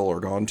and Denzel are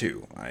gone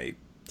too.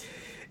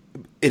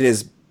 It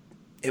is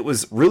it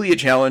was really a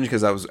challenge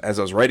because as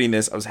I was writing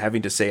this, I was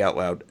having to say out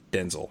loud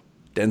Denzel,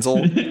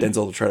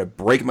 to try to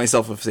break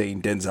myself of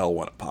saying Denzel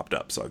when it popped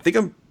up. So I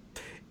think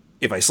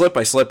if I slip,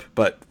 I slip,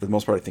 but for the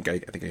most part, I think I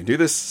can do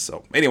this.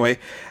 So anyway,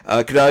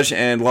 Kadaj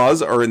and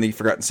Laz are in the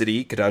Forgotten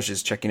City. Kadaj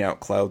is checking out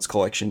Cloud's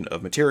collection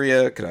of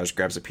materia. Kadaj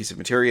grabs a piece of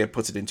materia and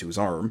puts it into his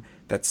arm.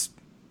 That's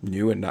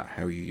new and not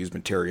how you use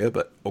materia,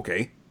 but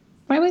okay.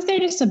 Why was there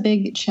just a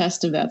big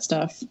chest of that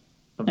stuff?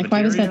 Like,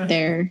 why was that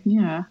there?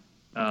 Yeah.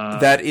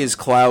 That is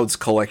Cloud's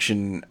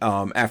collection.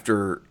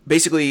 After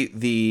basically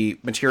the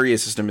materia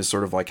system is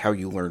sort of like how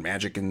you learn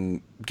magic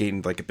and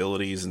gain like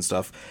abilities and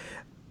stuff.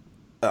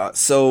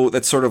 So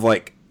that's sort of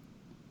like,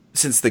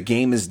 since the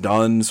game is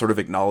done, sort of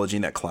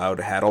acknowledging that Cloud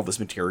had all this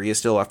materia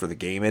still after the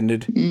game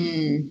ended.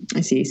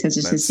 I see. So it's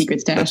just his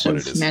secret stash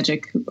of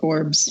magic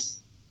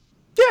orbs.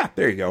 Yeah,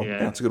 there you go. Yeah.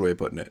 That's a good way of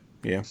putting it.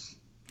 Yeah,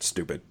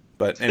 stupid.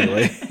 But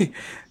anyway,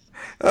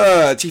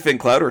 Tifa and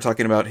Cloud are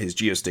talking about his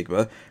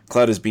geostigma.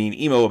 Cloud is being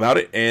emo about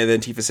it, and then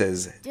Tifa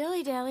says,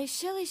 "Dilly-dally,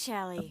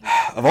 shilly-shally."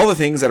 Of all the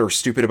things that are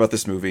stupid about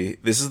this movie,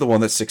 this is the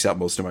one that sticks out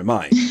most in my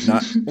mind.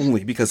 Not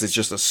only because it's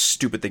just a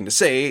stupid thing to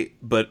say,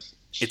 but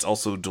it's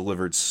also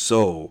delivered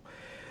so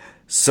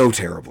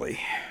terribly.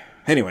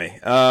 Anyway,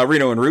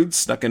 Reno and Rude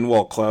snuck in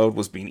while Cloud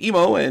was being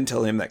emo and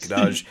tell him that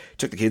Kadaj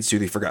took the kids to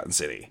the Forgotten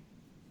City.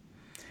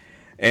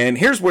 And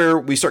here's where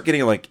we start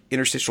getting like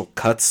interstitial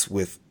cuts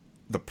with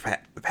the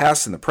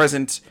past and the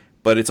present,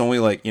 but it's only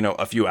like,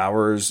 a few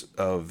hours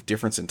of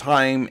difference in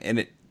time, and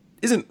it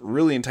isn't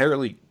really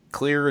entirely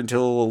clear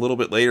until a little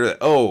bit later that,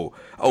 oh,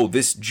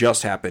 this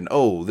just happened.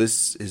 Oh,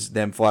 this is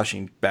them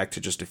flashing back to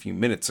just a few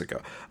minutes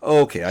ago.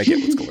 Okay, I get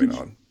what's going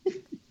on.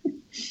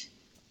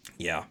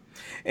 Yeah.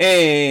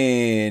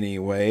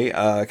 Anyway,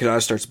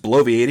 Kadaj starts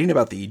bloviating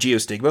about the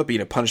geostigma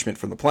being a punishment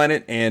from the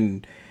planet,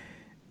 and,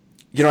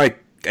 I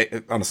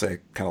honestly, I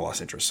kind of lost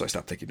interest, so I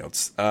stopped taking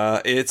notes.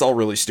 It's all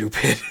really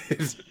stupid.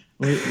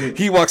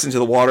 He walks into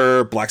the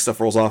water, black stuff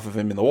rolls off of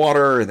him in the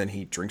water, and then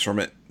he drinks from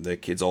it. The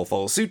kids all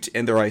follow suit,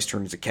 and their eyes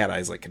turn into cat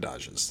eyes like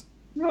Kadaj's.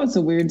 That was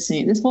a weird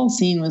scene. This whole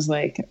scene was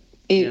like...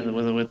 It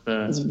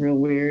was real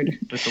weird.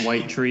 With the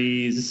white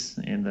trees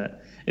and the...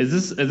 Is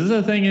this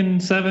a thing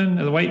in 7?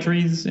 Are the white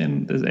trees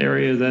in this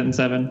area, is that in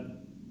 7?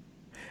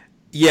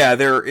 Yeah,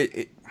 they're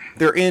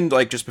in,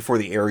 like, just before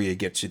the area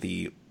gets to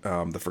the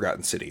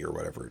Forgotten City or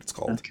whatever it's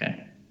called.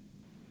 Okay.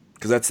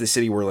 Because that's the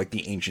city where, like,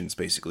 the ancients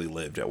basically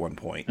lived at one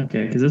point.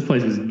 Okay, because this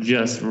place was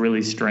just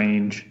really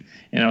strange.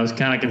 And I was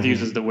kind of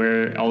confused as to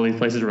where all these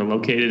places were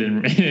located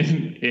in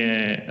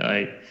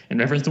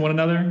reference to one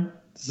another.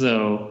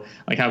 So,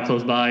 like, how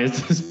close by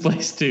is this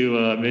place to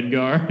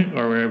Midgar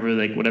or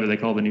whatever they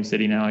call the new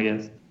city now, I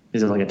guess?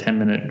 Is it like a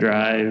 10-minute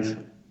drive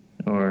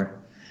or...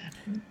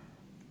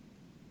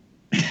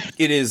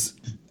 It is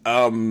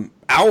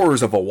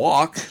hours of a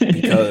walk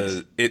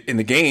because in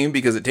the game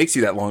because it takes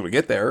you that long to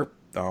get there.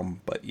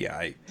 But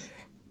yeah,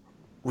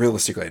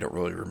 realistically I don't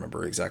really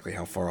remember exactly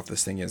how far off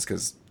this thing is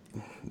because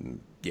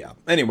yeah.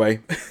 Anyway,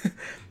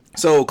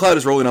 so Cloud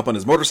is rolling up on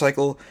his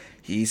motorcycle.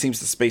 He seems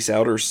to space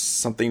out or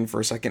something for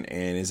a second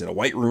and is in a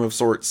white room of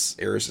sorts.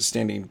 Eris is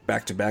standing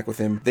back to back with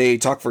him. They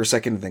talk for a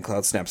second and then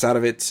Cloud snaps out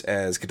of it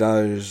as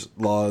Kadaj,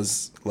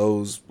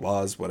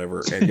 Laz,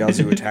 whatever, and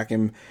Yazoo attack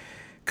him.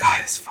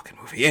 God, this fucking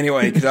movie.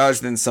 Anyway,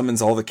 Kadaj then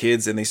summons all the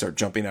kids and they start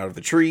jumping out of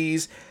the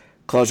trees.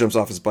 Cloud jumps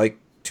off his bike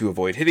to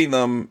avoid hitting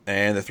them,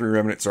 and the three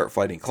remnants start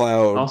fighting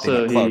Cloud. Also,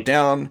 they knock Cloud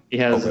down. He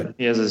has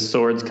his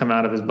swords come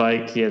out of his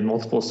bike. He has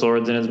multiple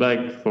swords in his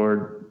bike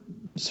for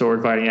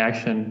sword fighting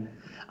action.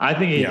 I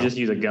think he'd just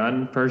use a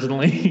gun,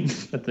 personally.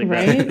 I think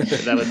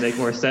that would make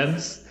more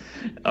sense.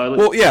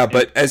 Well, yeah,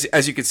 but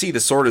as you can see, the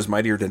sword is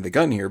mightier than the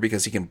gun here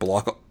because he can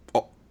block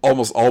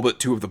almost all but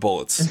 2 of the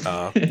bullets,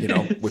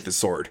 with his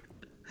sword.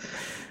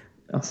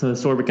 Also, the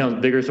sword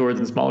becomes bigger swords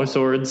and smaller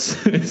swords.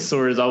 His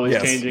sword is always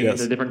changing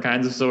into different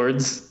kinds of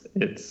swords.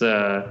 It's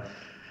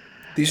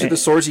these are the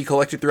swords he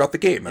collected throughout the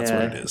game. That's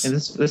what it is. And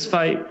this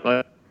fight,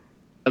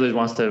 others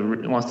wants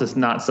to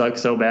not suck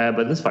so bad,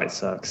 but this fight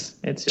sucks.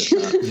 It's just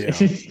not.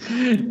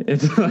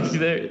 It's like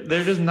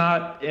they're just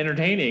not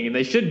entertaining, and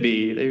they should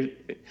be.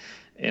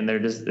 They're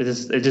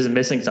just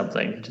missing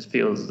something. It just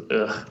feels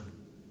ugh.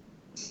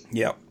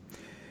 Yeah.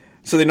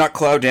 So they knock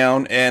Cloud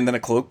down, and then a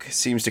cloak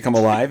seems to come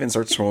alive and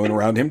starts swirling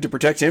around him to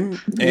protect him,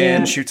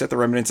 and shoots at the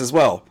remnants as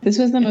well. This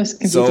was the most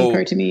confusing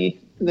part to me,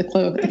 the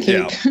cloak, the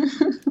cape.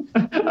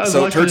 Yeah.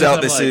 So it turns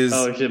out this is...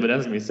 Oh, shit,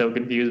 Vanessa's going to be so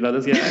confused about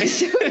this guy.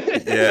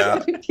 Yeah.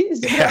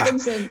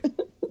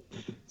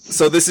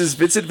 So this is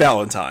Vincent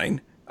Valentine.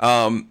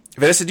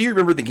 Vanessa, do you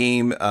remember the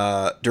game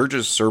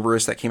Dirge's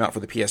Cerberus that came out for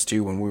the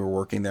PS2 when we were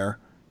working there?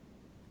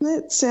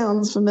 That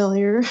sounds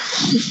familiar.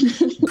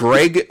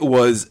 Greg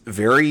was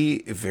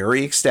very,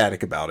 very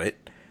ecstatic about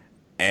it.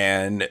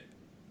 And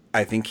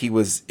I think he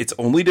was its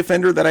only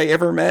defender that I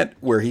ever met,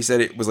 where he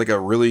said it was like a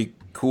really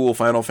cool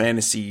Final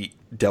Fantasy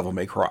Devil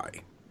May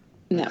Cry.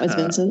 And that was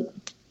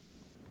Vincent?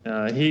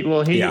 That's his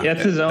own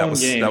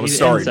game. That was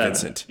starring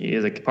Vincent. He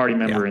is a party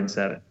member in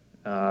 7.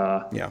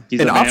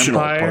 He's an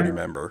optional party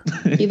member.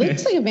 He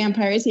looks like a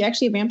vampire. Is he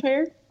actually a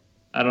vampire?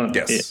 I don't.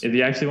 Yes. Is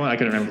he actually one? I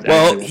couldn't remember.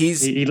 Well,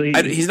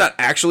 Actually, he's not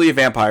actually a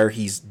vampire.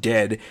 He's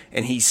dead,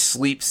 and he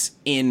sleeps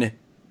in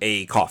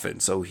a coffin,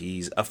 so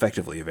he's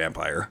effectively a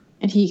vampire.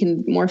 And he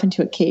can morph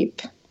into a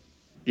cape.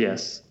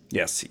 Yes.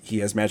 Yes, he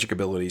has magic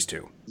abilities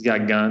too. He's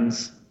got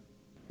guns.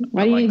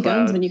 Why do you Like need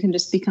guns Cloud. when you can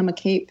just become a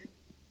cape?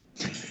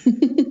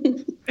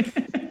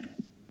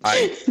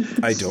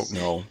 I don't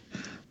know.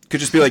 Could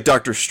just be like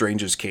Doctor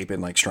Strange's cape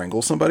and like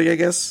strangle somebody, I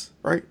guess,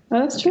 right? Oh,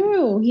 that's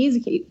true. He's a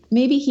cape.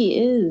 Maybe he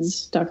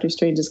is Doctor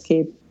Strange's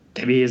cape.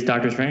 Maybe he is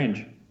Doctor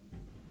Strange.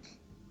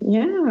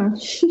 Yeah.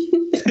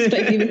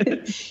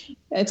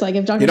 It's like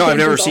if Doctor You know, I've Strange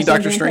never was seen also a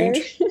Doctor vampire.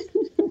 Strange.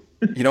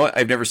 You know what?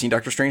 I've never seen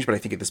Doctor Strange, but I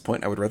think at this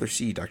point I would rather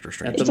see Doctor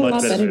Strange. It's a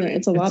lot better than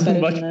it's a lot better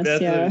much, than this.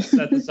 that's Yeah.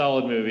 that's a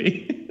solid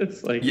movie.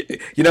 It's like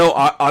You know,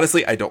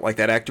 honestly, I don't like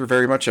that actor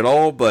very much at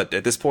all. But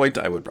at this point,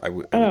 I would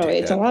Oh, take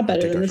it's that. a lot I'd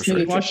better take than Doctor this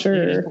movie Strange. for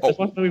sure. Just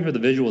watch the movie for the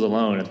visuals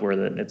alone. It's worth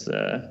it. It's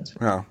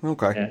Oh,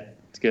 okay. yeah,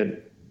 it's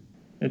good.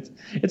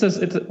 It's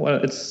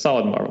a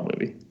solid Marvel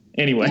movie.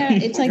 Anyway, Yeah,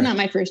 it's like not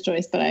my first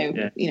choice, but I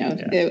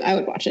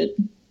would watch it.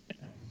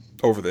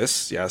 Over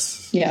this,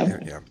 yes.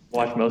 Yeah.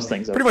 watch most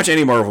things. Pretty much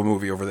any Marvel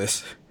movie over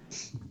this.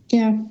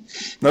 Yeah.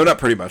 No, not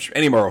pretty much.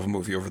 Any Marvel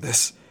movie over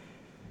this.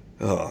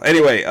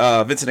 Anyway,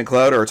 Vincent and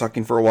Cloud are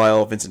talking for a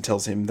while. Vincent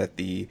tells him that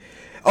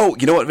Oh,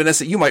 you know what,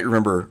 Vanessa? You might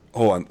remember.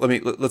 Hold on.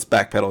 Let's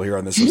backpedal here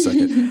on this for a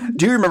second.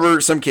 Do you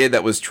remember some kid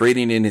that was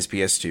trading in his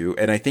PS2?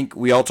 And I think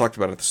we all talked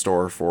about it at the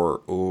store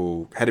for,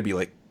 had to be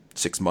like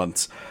 6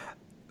 months.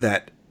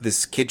 That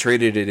this kid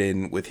traded it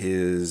in with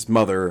his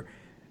mother,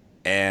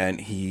 and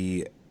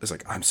he was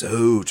like, I'm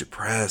so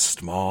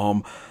depressed,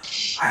 Mom.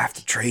 I have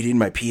to trade in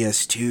my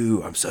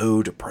PS2. I'm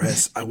so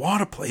depressed. I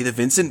want to play the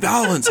Vincent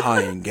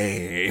Valentine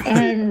game.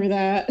 I remember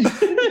that.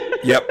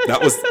 Yep,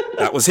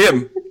 that was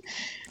him.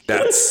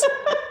 That's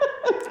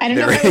I don't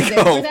know There if I was you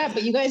there go. for that,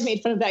 but you guys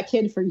made fun of that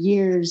kid for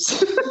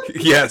years.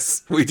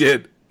 yes, we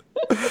did.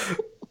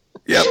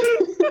 Yep.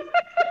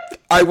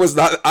 I was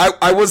not.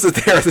 I wasn't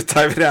there at the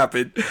time it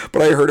happened,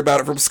 but I heard about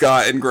it from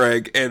Scott and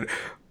Greg, and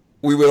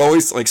we would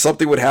always like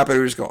something would happen. And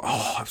we would just go,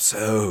 "Oh, I'm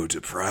so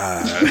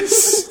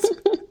depressed."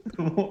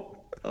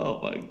 Oh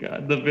my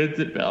god, the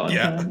Vincent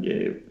Valentine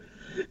game.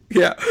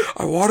 Yeah,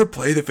 I want to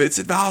play the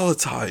Vincent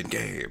Valentine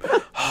game.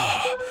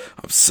 Oh,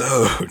 I'm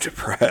so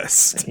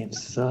depressed. Game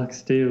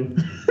sucks too.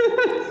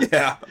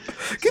 Yeah.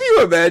 Can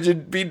you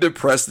imagine being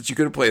depressed that you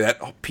couldn't play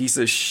that piece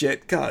of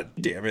shit? God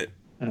damn it.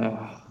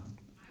 Oh.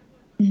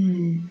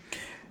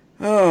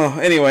 Oh,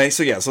 anyway,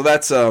 so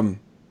that's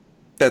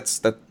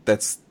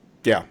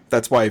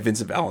why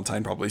Vincent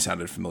Valentine probably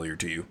sounded familiar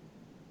to you.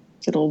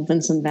 Good old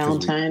Vincent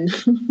Valentine.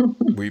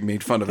 We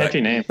made fun of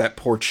Catchy name. that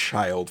poor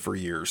child for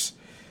years.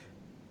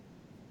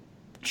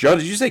 John,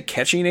 did you say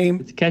catchy name?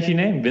 It's a catchy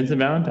name, Vincent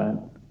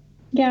Valentine.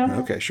 Yeah.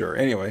 Okay, sure.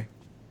 Anyway,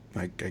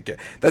 I get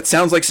that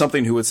sounds like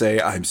something who would say,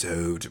 "I'm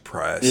so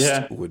depressed."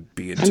 Yeah. Would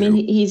be into. I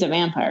mean, he's a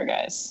vampire,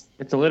 guys.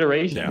 It's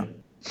alliteration. Yeah.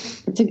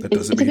 It's a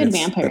good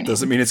vampire That name.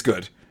 doesn't mean it's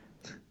good.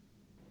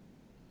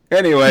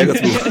 Anyway,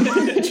 let's move on.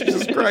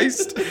 Jesus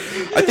Christ.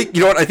 I think,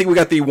 you know what? I think we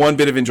got the one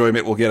bit of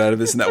enjoyment we'll get out of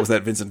this, and that was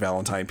that Vincent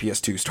Valentine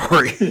PS2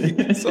 story.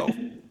 So,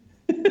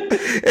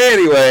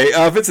 anyway,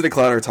 Vincent and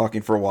Cloud are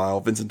talking for a while.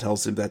 Vincent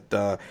tells him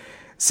that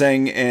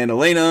Sang and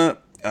Elena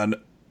and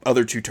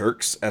other two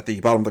Turks at the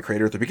bottom of the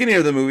crater at the beginning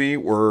of the movie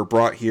were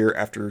brought here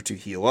after to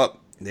heal up.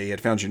 They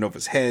had found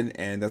Genova's head,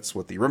 and that's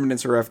what the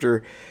remnants are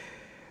after.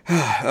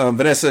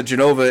 Vanessa,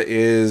 Genova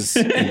is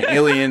an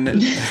alien.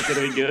 It's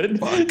gonna be good.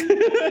 Fuck.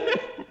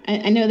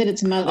 I know that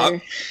it's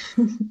mother.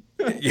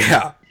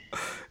 Yeah.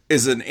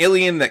 Is an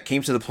alien that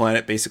came to the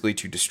planet basically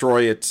to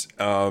destroy it,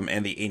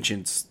 and the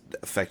ancients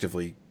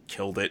effectively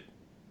killed it,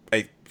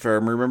 if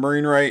I'm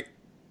remembering right,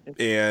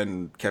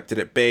 and kept it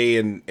at bay,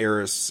 and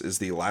Eris is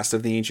the last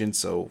of the ancients,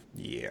 so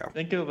yeah.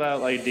 Think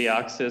about like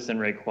Deoxys and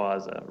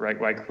Rayquaza.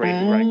 Rayquaza?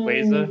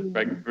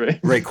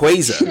 Rayquaza.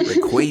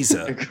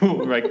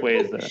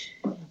 Rayquaza.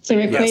 So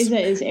Rayquaza Yes.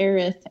 is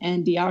Aerith,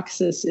 and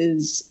Deoxys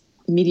is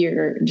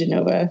Meteor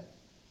Genova,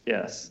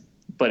 Yes,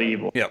 but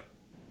evil. Yep.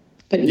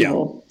 but Yeah.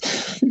 evil.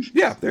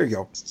 Yeah, there you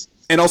go.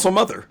 And also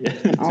Mother.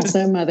 And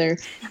also mother.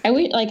 I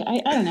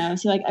don't know.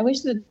 See, like, I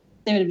wish that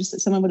they would have just,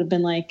 someone would have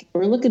been like,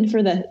 we're looking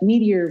for the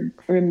meteor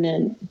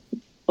remnant.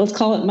 Let's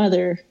call it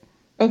mother.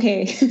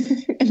 Okay.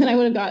 And then I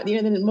would have got,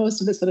 then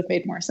most of this would have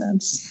made more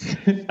sense.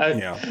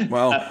 Yeah.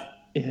 Well,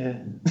 Yeah.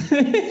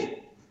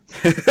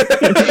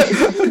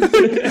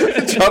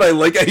 John, I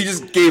like how you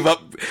just gave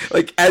up,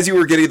 like, as you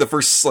were getting the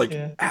first, like,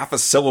 Yeah. half a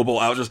syllable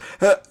out, just,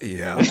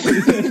 yeah.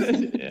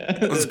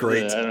 That was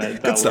great.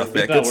 Good stuff,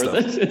 man. Good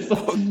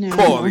stuff. No.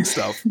 Quality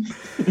stuff.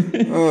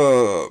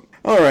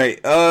 All right.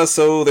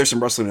 So there's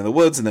some rustling in the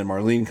woods, and then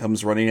Marlene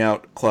comes running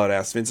out. Cloud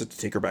asks Vincent to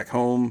take her back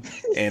home,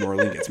 and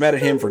Marlene gets mad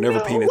at him for never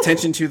paying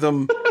attention to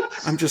them.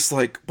 I'm just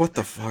like, what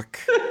the fuck?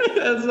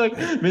 That's like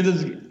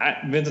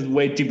Vincent's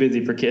way too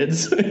busy for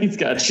kids. He's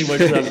got too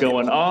much stuff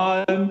going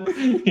on.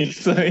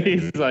 He's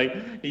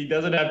like he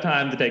doesn't have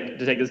time to take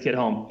this kid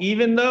home,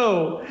 even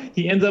though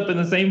he ends up in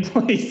the same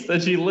place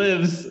that she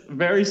lives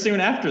very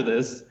soon after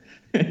this.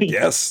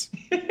 Yes.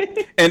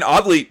 And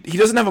oddly, he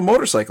doesn't have a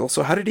motorcycle,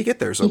 so how did he get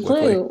there so He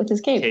quickly? flew with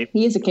his cape.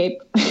 He is a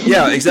cape.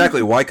 Yeah,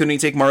 exactly. Why couldn't he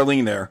take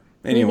Marlene there?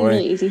 Anyway.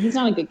 Really easy. He's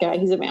not a good guy.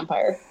 He's a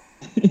vampire.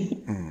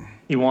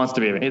 He wants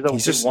to be.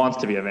 He wants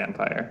to be a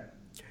vampire.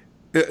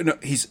 No,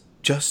 he's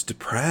just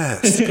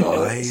depressed,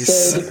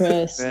 guys. So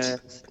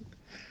depressed.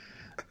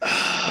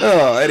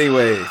 Oh,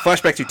 anyway,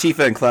 flashback to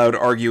Tifa and Cloud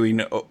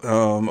arguing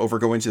over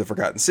going to the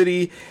Forgotten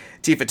City.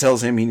 Tifa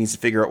tells him he needs to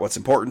figure out what's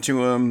important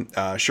to him.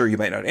 Sure, you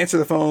might not answer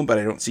the phone, but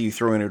I don't see you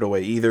throwing it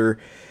away either.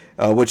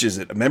 Which is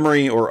it, a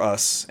memory or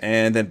us?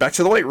 And then back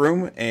to the White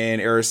Room,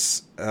 and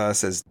Eris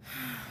says,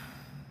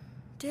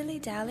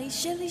 Dilly-dally,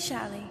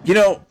 shilly-shally. you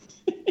know,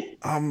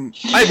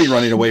 I'd be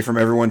running away from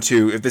everyone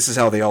too if this is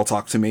how they all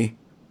talk to me.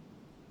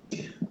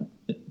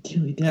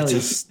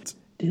 Dilly-dally,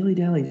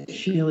 dilly-dally,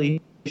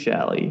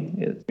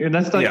 shilly-shally. And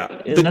that's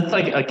like, that's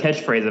like a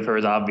catchphrase of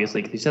hers,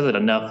 obviously, because he says it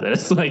enough that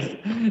it's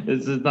like,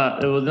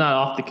 it was not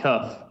off the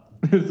cuff.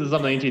 This is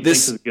something she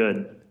thinks is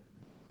good.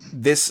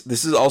 This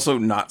is also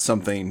not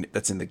something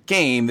that's in the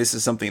game. This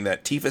is something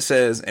that Tifa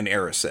says and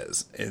Eris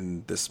says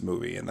in this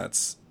movie, and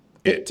that's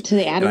it. So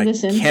they added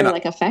this in for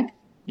like effect?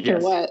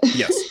 Yes. Or what?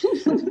 Yes.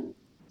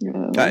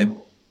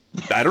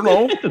 I don't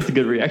know. That's a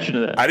good reaction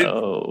to that. I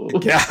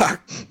didn't. Yeah.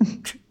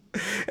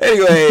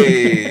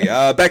 Anyway,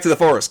 back to the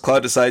forest.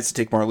 Cloud decides to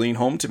take Marlene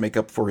home to make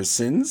up for his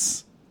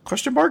sins.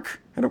 Question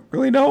mark? I don't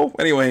really know.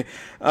 Anyway,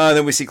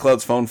 then we see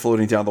Cloud's phone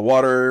floating down the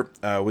water.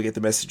 We get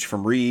the message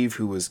from Reeve,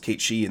 who was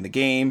Kate Shee in the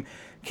game.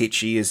 Kate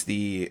Shee is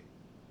the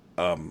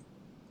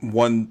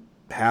one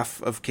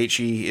half of Kate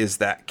Shee is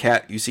that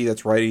cat you see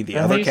that's riding the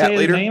other cat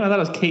later. Name? I thought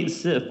it was Kate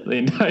Sith the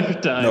entire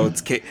time. No,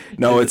 it's Kate.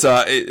 No, it's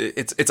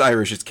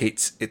Irish.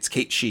 It's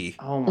Kate Shee.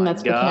 Oh my And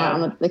that's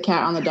god! the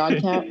cat on the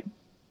dog cat.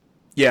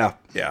 Yeah.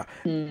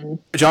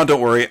 John,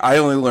 don't worry. I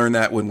only learned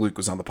that when Luke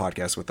was on the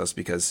podcast with us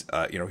because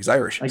he's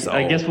Irish. So,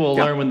 I guess we'll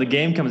learn when the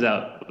game comes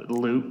out,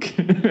 Luke.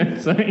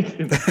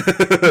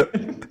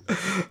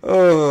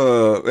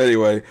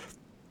 Anyway,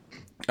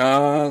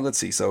 let's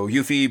see. So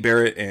Yuffie,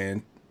 Barrett,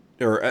 and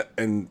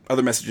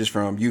other messages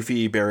from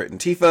Yuffie, Barrett, and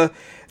Tifa.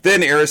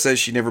 Then Eris says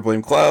she never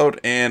blamed Cloud,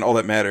 and all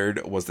that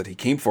mattered was that he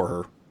came for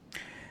her.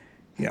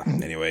 Yeah.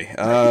 Anyway,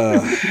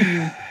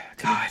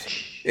 God,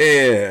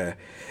 yeah.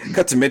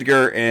 Cut to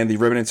Midgar, and the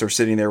Remnants are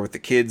sitting there with the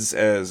kids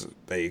as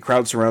a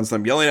crowd surrounds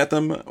them, yelling at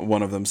them.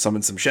 One of them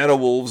summons some shadow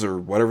wolves, or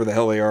whatever the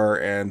hell they are,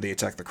 and they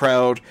attack the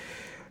crowd.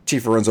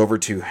 Tifa runs over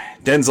to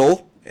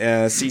Denzel,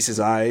 sees his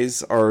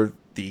eyes are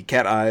the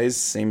cat eyes,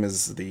 same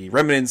as the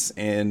Remnants,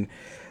 and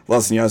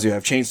Laz and Yazoo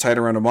have chains tied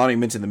around a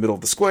monument in the middle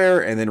of the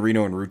square, and then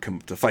Reno and Rude come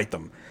to fight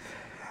them.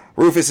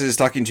 Rufus is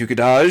talking to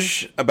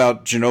Kadaj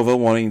about Genova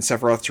wanting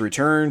Sephiroth to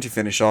return to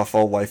finish off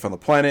all life on the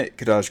planet.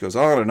 Kadaj goes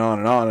on and on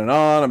and on and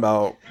on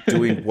about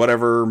doing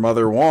whatever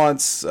Mother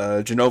wants.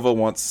 Genova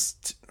wants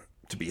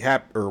to be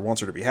happy, or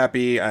wants her to be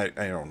happy. I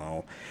don't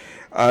know.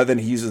 Then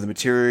he uses the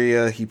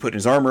materia he put in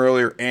his armor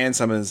earlier and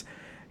summons.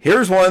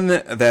 Here's one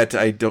that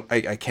I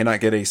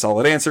cannot get a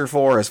solid answer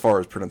for as far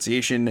as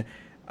pronunciation.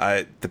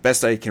 The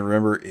best I can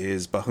remember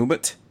is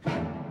Bahamut.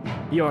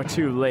 You're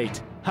too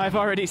late. I've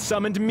already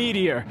summoned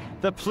Meteor.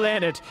 The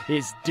planet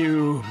is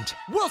doomed.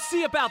 We'll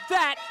see about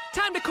that.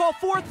 Time to call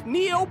forth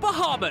Neo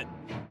Bahamut.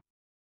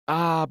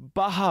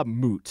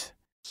 Bahamut.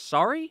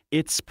 Sorry?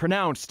 It's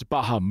pronounced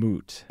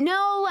Bahamut.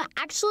 No,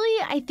 actually,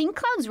 I think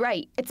Cloud's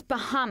right. It's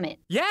Bahamut.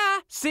 Yeah,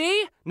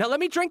 see? Now let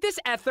me drink this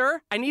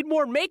ether. I need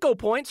more Mako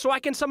points so I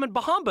can summon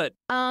Bahamut.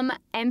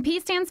 MP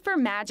stands for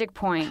magic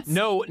points.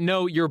 No,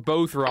 you're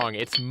both wrong.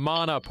 It's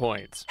mana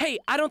points. Hey,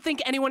 I don't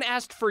think anyone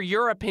asked for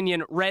your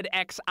opinion, Red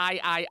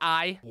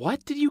XIII.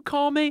 What did you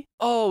call me?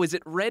 Oh, is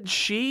it Red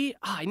She?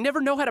 I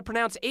never know how to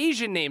pronounce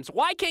Asian names.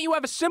 Why can't you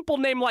have a simple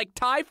name like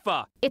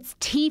Tifa? It's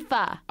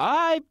Tifa.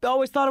 I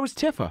always thought it was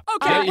Tifa.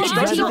 Okay,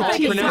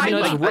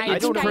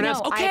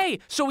 Okay,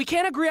 so we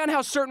can't agree on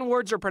how certain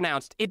words are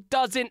pronounced. It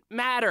doesn't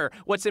matter.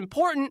 What's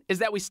important is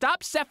that we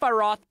stop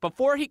Sephiroth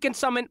before he can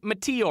summon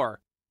Meteor.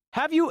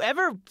 Have you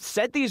ever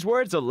said these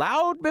words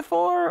aloud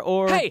before,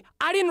 or...? Hey,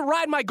 I didn't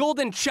ride my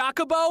golden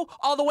chocobo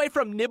all the way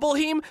from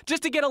Nibelheim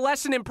just to get a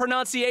lesson in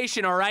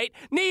pronunciation, all right?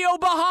 Neo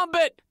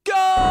Bahamut,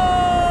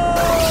 go!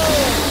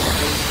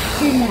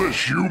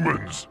 Foolish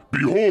humans,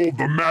 behold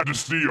the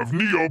majesty of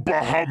Neo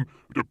Bahumble,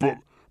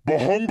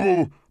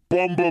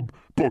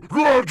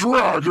 the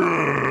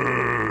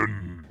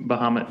dragon!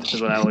 Bahamut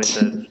is what I always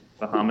said.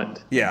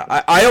 Bahamut. Yeah,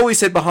 I always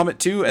said Bahamut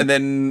too, and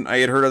then I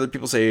had heard other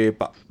people say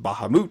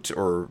Bahamut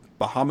or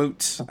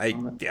Bahamut.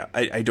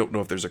 I don't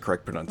know if there's a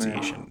correct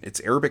pronunciation. It's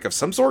Arabic of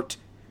some sort.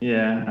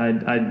 Yeah,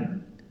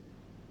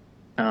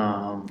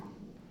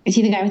 Is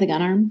he the guy with the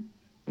gun arm?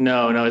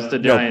 No, it's the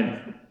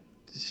giant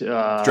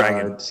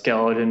dragon,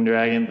 skeleton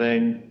dragon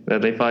thing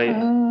that they fight.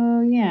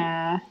 Oh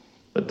yeah.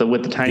 With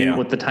the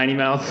tiny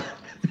mouth.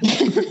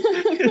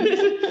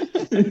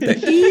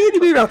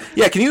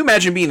 Yeah, can you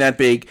imagine being that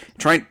big,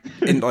 trying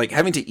and like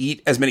having to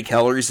eat as many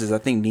calories as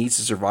that thing needs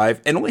to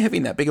survive, and only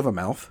having that big of a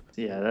mouth?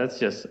 Yeah, that's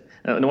just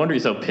no wonder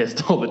he's so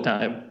pissed all the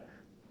time.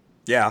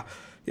 Yeah,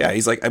 Yeah,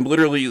 he's like, I'm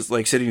literally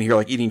like sitting here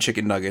like eating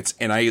chicken nuggets,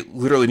 and I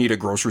literally need a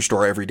grocery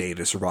store every day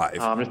to survive.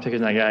 I'm just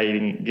picking that guy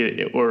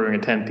ordering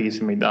a 10-piece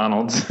from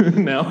McDonald's.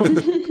 No.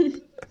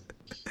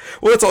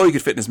 Well, that's all he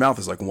could fit in his mouth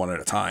is like one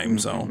at a time.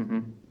 So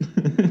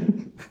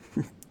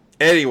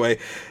anyway,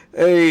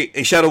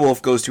 a Shadow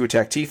Wolf goes to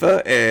attack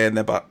Tifa, and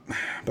then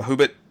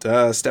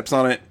Bahamut steps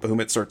on it.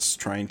 Bahamut starts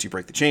trying to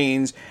break the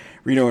chains.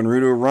 Reno and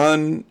Rudo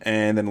run,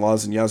 and then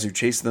Laz and Yazoo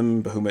chase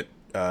them. Bahamut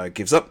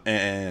gives up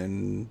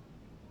and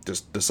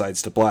just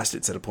decides to blast it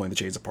instead of pulling the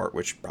chains apart,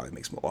 which probably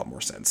makes a lot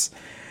more sense.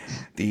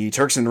 The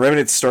Turks and the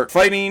Remnants start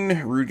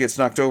fighting. Rude gets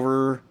knocked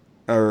over,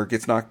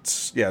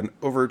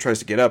 tries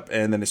to get up,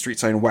 and then a street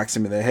sign whacks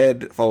him in the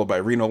head, followed by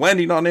Reno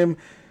landing on him.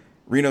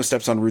 Reno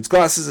steps on Rude's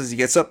glasses as he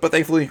gets up, but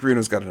thankfully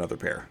Reno's got another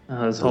pair.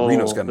 This whole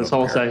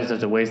section is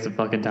such a waste of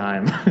fucking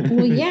time.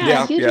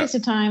 Well, huge waste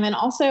of time, and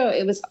also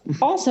it was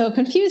also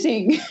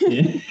confusing.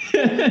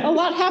 A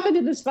lot happened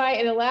in this fight,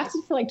 and it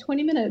lasted for like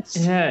 20 minutes.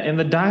 Yeah, and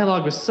the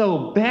dialogue was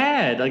so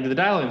bad. Like the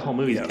dialogue in the whole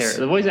movie is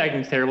terrible. The voice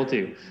acting is terrible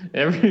too.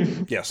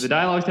 The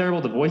dialogue's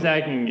terrible. The voice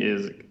acting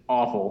is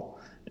awful.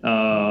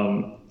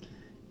 And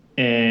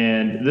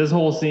this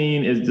whole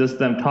scene is just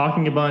them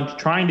talking a bunch,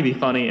 trying to be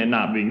funny and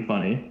not being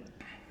funny.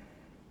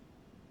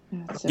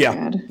 So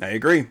bad. I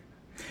agree.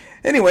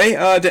 Anyway,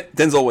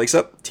 Denzel wakes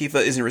up. Tifa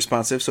isn't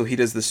responsive, so he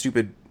does the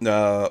stupid,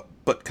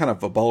 but kind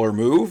of a baller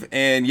move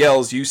and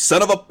yells, "You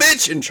son of a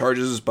bitch!" and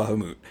charges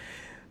Bahamut.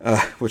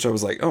 Which I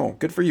was like, oh,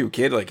 good for you,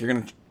 kid. Like, you're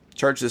going to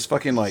charge this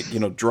fucking,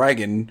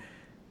 dragon,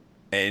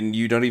 and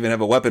you don't even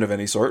have a weapon of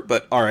any sort,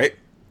 but alright.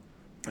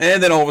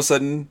 And then all of a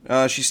sudden,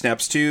 she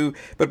snaps to,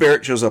 but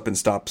Barrett shows up and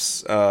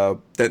stops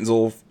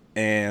Denzel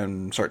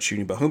and starts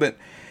shooting Bahamut.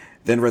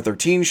 Then Red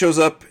 13 shows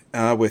up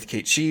with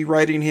Kate Shee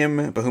riding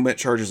him. Bahamut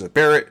charges at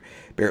Barrett.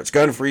 Barrett's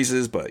gun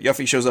freezes, but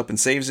Yuffie shows up and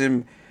saves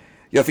him.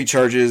 Yuffie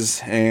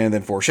charges, and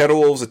then 4 Shadow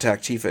Wolves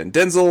attack Tifa and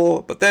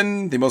Denzel. But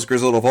then the most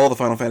grizzled of all the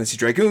Final Fantasy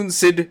Dragoons,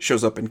 Sid,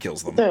 shows up and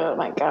kills them. Oh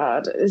my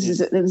god. It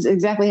was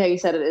exactly how you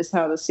said it is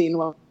how the scene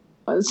was.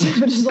 Which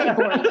is like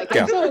boring. Like,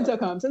 and so-and-so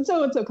comes, and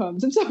so-and-so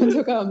comes, and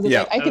so-and-so comes. And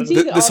I can see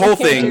that all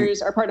the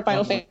characters are part of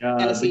Final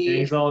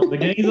Fantasy. The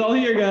gang's all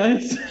here,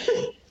 guys.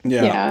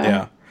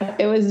 Yeah.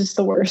 It was just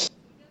the worst.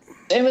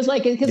 It was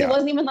like, because it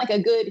wasn't even like a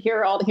good, here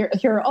are all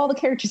the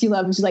characters you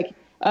love. It was just like,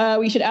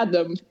 we should add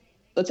them.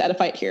 Let's add a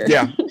fight here.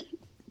 Yeah,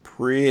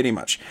 pretty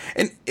much.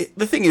 And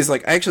the thing is,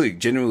 like, I actually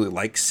genuinely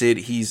like Sid.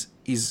 He's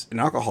an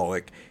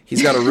alcoholic.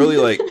 He's got a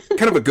really,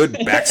 kind of a good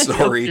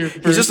backstory.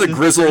 He's just a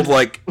grizzled,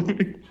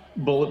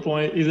 bullet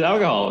point. He's an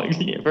alcoholic.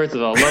 First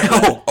of all,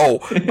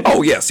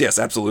 yes,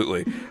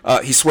 absolutely.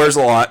 He swears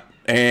a lot,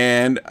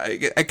 and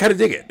I kind of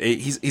dig it.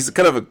 He's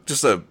kind of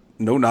just a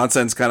no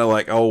nonsense kind of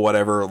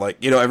whatever.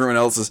 Everyone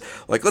else is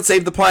like, let's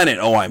save the planet.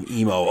 Oh, I'm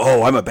emo.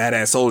 Oh, I'm a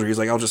badass soldier. He's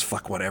like, I'll just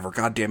fuck whatever.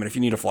 God damn it. If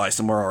you need to fly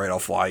somewhere, all right, I'll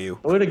fly you.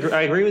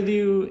 I agree with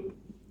you,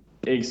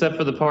 except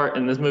for the part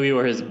in this movie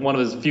where one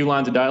of his few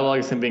lines of dialogue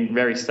is him being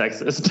very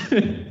sexist.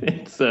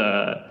 It's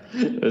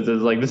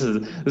like this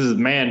is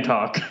man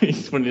talk.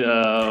 When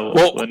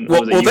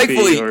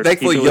thankfully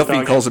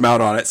Yuffie calls him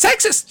out on it.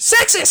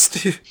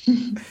 Sexist.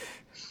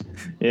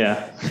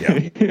 Yeah.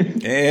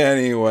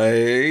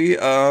 Anyway,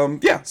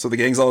 so the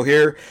gang's all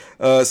here.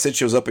 Sid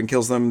shows up and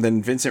kills them.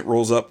 Then Vincent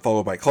rolls up,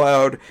 followed by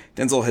Cloud.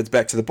 Denzel heads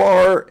back to the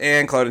bar,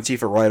 and Cloud and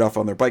Tifa ride off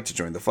on their bike to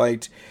join the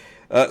fight.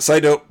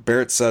 Side note,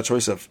 Barrett's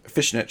choice of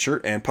fishnet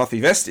shirt and puffy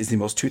vest is the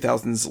most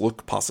 2000s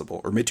look possible,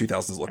 or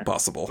mid-2000s look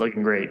possible.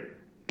 Looking great.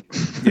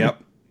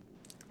 Yep.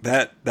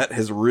 That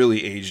has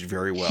really aged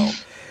very well.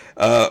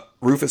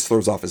 Rufus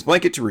throws off his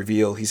blanket to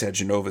reveal he's had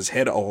Genova's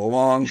head all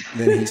along.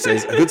 Then he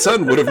says, a good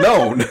son would have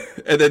known,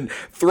 and then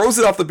throws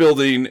it off the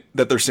building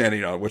that they're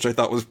standing on, which I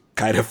thought was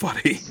kind of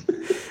funny.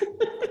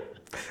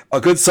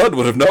 A good son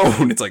would have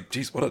known. It's like,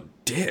 geez, what a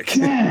dick.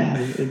 Yeah,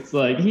 it's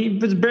like he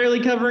was barely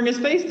covering his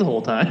face the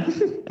whole time.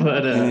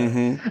 But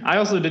I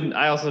also don't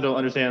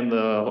understand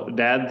the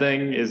dad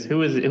thing.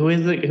 Who is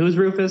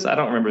Rufus? I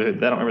don't remember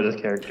this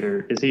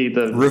character. Is he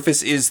the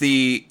Rufus is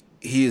the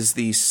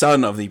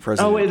son of the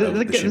president. Oh wait,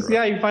 this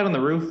guy you fight on the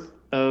roof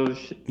of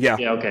Yeah,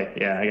 okay.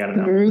 Yeah, I got it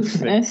now. Rufus.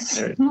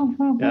 There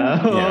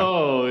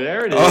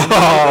it is.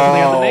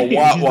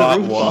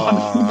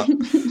 What?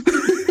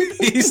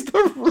 He's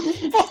the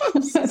roof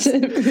boss. That's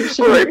it for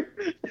sure. Right.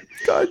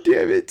 God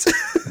damn it.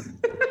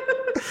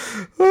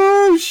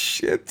 Oh,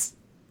 shit.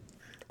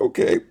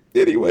 Okay.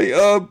 Anyway,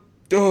 oh,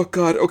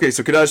 God. Okay,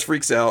 so Kadaj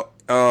freaks out,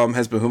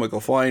 has Bahamut go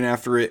flying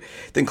after it,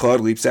 then Cloud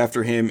leaps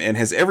after him, and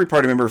has every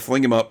party member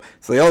fling him up,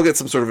 so they all get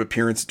some sort of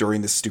appearance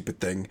during this stupid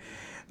thing.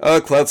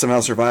 Cloud somehow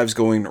survives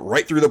going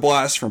right through the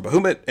blast from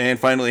Bahamut, and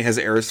finally has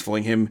Eris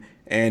fling him,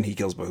 and he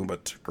kills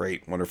Bahamut.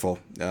 Great. Wonderful.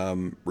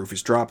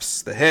 Rufus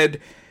drops the head.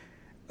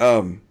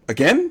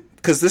 Again?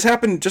 Because this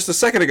happened just a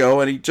second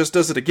ago, and he just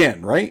does it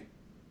again, right?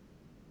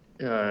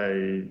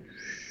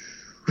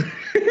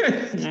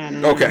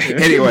 Okay.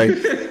 Anyway,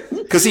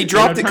 because he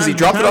dropped it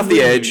off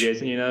the edge.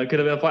 Jason, it could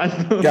have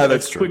been Yeah,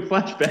 that's true. Quick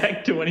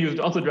flashback to when he was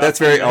also dropping. That's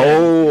very.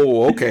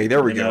 Oh, okay.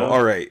 There we go.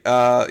 All right.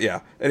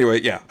 Yeah.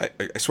 Anyway, yeah.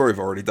 I swear we've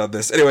already done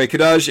this. Anyway,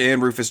 Kadaj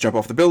and Rufus jump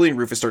off the building.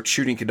 Rufus starts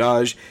shooting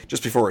Kadaj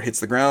just before it hits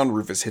the ground.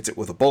 Rufus hits it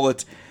with a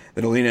bullet.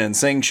 Then Alina and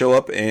Singh show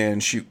up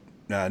and shoot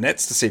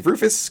nets to save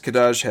Rufus.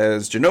 Kadaj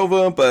has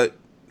Genova, but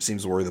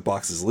seems to worry the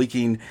box is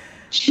leaking.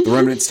 The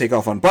remnants take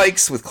off on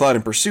bikes with Cloud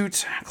in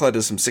pursuit. Cloud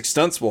does some sick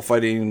stunts while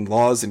fighting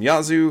Laws and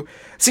Yazoo.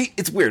 See,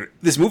 it's weird.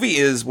 This movie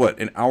is, what,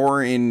 an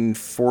hour and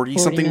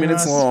 40-something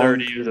minutes long?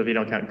 30 if you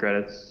don't count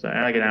credits.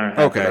 Like an hour and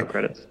a half without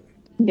credits.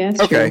 Yeah,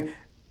 it's okay. true.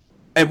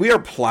 And we are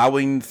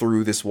plowing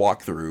through this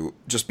walkthrough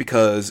just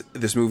because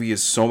this movie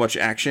is so much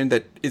action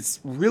that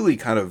it's really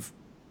kind of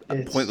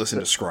pointless in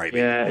describing.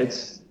 Yeah,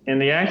 and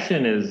the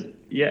action is...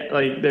 Yeah,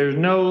 like there's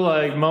no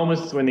like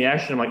moments when the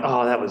action I'm like,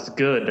 oh, that was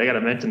good. I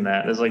gotta mention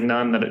that. There's like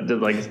none that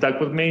did like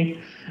stuck with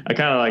me. I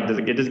kind of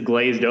like it just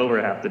glazed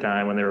over half the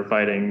time when they were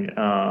fighting.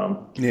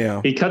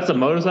 He cuts the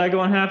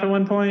motorcycle in half at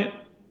one point,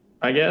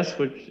 I guess,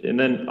 and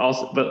then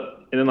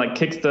like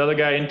kicks the other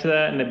guy into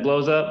that and it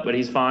blows up, but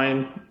he's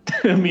fine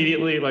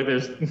immediately. Like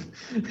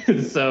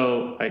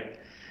so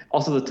like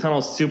also the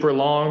tunnel's super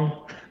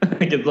long.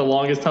 Like it's the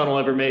longest tunnel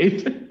ever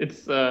made.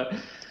 It's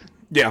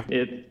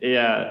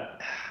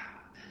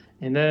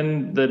And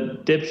then the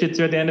dipshits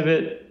are at the end of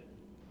it.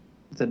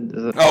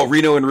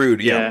 Reno and Rude,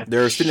 yeah.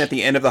 They're sitting at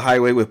the end of the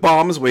highway with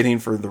bombs, waiting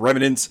for the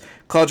remnants.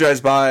 Cloud drives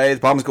by, the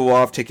bombs go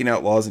off, taking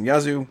out Laws and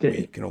Yazoo.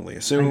 We can only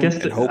assume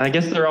and hope. I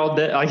guess they're all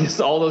dead. I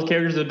guess all those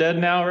characters are dead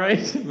now,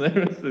 right?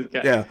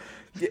 Yeah.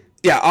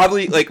 Yeah,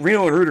 oddly, like,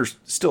 Reno and Rude are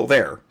still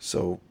there,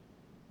 so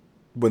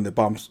when the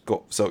bombs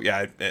go... So,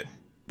 yeah,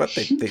 but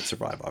they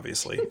survive,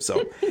 obviously.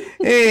 So,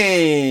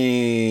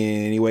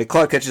 anyway,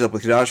 Cloud catches up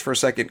with Kadaj for a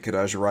second.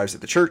 Kadaj arrives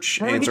at the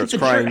church and starts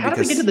crying. How did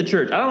we get to the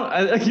church?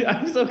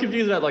 I'm so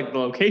confused about like the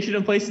location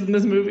of places in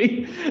this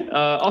movie.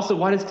 Also,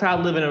 why does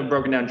Cloud live in a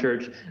broken down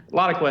church? A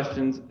lot of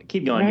questions.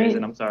 Keep going,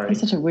 Jason. I'm sorry. I'm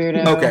such a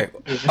weirdo. Okay.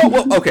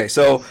 Okay.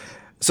 So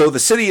the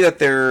city that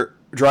they're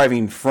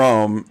driving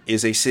from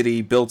is a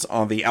city built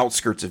on the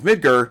outskirts of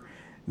Midgar.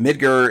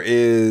 Midgar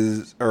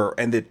is,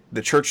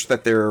 the church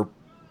that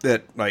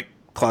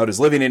Cloud is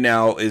living in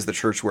now is the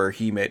church where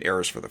he met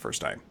Eris for the first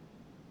time.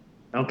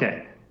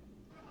 Okay.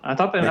 I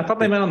thought they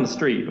met on the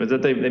street. Was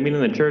it they meet in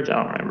the church? I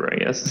don't remember, I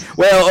guess.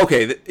 Well,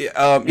 okay.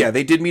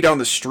 They did meet on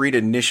the street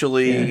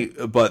initially,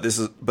 but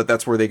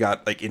that's where they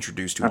got like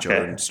introduced to each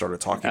other and started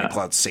talking, and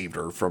Cloud saved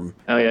her from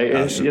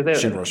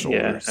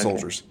Shinra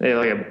soldiers. They had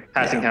like a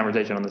passing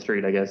conversation on the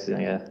street, I guess.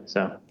 Yeah.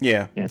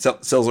 So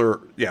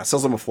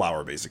sells them a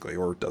flower basically,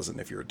 or doesn't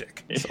if you're a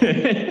dick. So.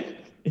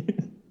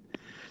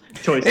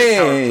 Choice.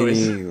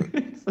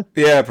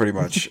 Yeah, pretty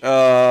much.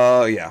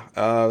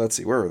 Let's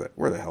see. Where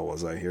the hell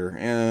was I here?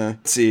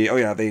 Let's see. Oh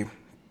yeah, they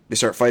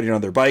start fighting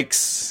on their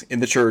bikes in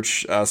the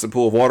church. Some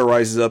pool of water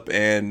rises up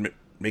and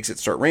makes it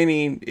start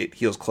raining. It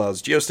heals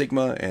Cloud's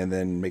geostigma and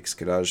then makes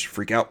Kadaj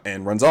freak out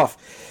and runs off.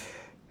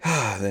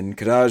 Then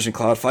Kadaj and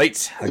Cloud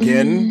fight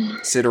again.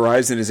 Sid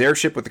arrives in his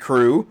airship with the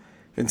crew.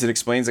 Vincent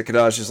explains that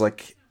Kadaj is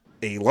like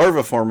a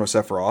larva form of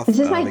Sephiroth. This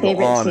is my they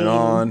favorite go on scene and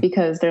on.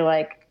 because they're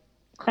like,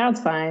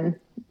 Cloud's fine.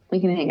 We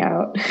can hang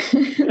out.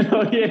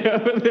 Oh yeah,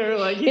 they're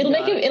like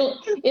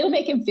it'll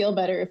make him feel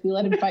better if we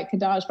let him fight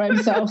Kadaj by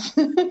himself.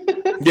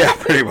 Yeah,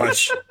 pretty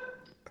much.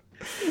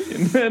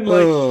 And then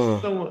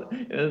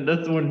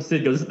that's when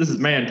Sid goes, "This is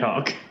man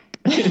talk."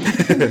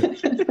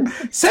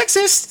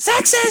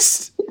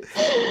 Sexist.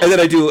 And then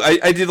I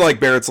did like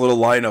Barrett's little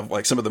line of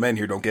like some of the men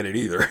here don't get it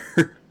either.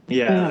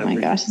 Yeah. Oh my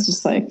gosh, it's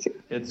just like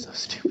it's so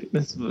stupid.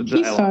 He's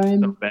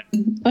fine. So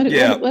let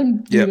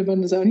him do it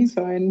on his own. He's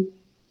fine.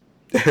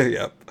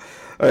 Yep.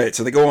 All right,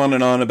 so they go on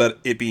and on about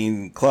it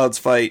being Cloud's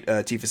fight.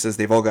 Tifa says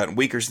they've all gotten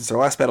weaker since their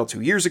last battle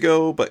 2 years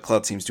ago, but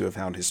Cloud seems to have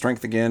found his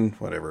strength again.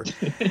 Whatever.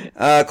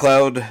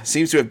 Cloud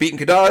seems to have beaten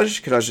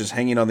Kadaj. Kadaj is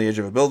hanging on the edge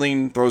of a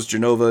building, throws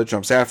Genova,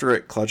 jumps after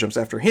it. Cloud jumps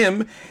after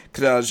him.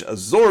 Kadaj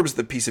absorbs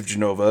the piece of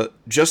Genova.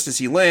 Just as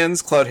he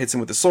lands, Cloud hits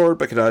him with the sword,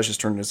 but Kadaj has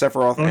turned into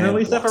Sephiroth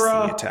and blocks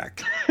the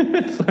attack.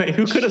 It's like,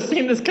 who could have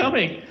seen this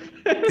coming?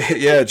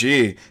 Yeah,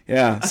 gee.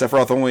 Yeah,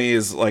 Sephiroth only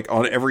is like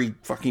on every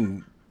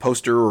fucking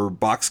poster or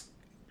box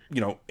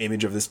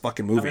image of this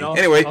fucking movie.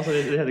 Anyway, also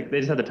they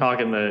just had to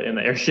talk in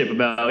the airship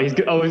about he's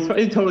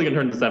totally gonna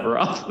turn into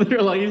Sephiroth.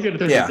 They're like he's gonna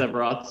turn into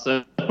Sephiroth.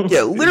 So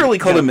literally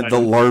called him the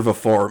larva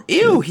form.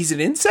 Ew, he's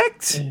an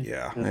insect.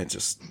 Yeah, it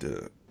just.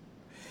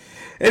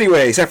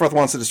 Anyway, Sephiroth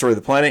wants to destroy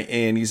the planet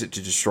and use it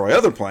to destroy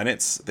other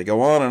planets. They go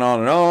on and on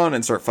and on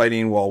and start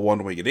fighting while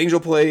One Winged Angel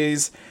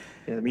plays.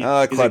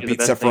 Cloud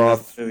beats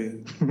Sephiroth.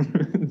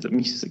 The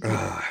music.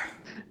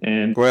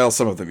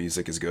 Some of the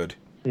music is good.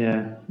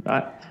 Yeah.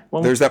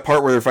 There's that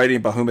part where they're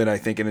fighting Bahamut, I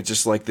think, and it's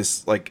just like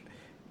this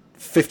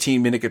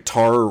 15-minute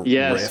guitar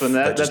riff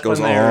that just goes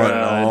on and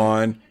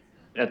on.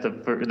 At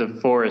the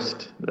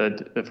forest,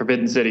 the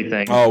Forbidden City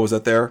thing. Oh, was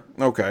that there?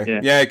 Okay.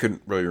 Yeah, I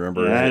couldn't really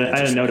remember. Yeah, I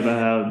had a note about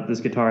how this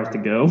guitar has to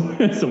go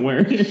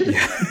somewhere.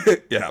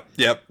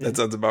 Yep, that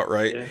sounds about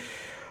right.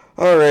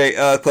 All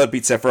right, Cloud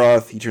beats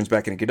Sephiroth. He turns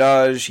back into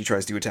Gadaj. He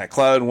tries to attack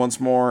Cloud once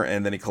more,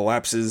 and then he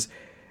collapses.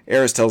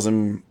 Aerith tells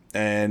him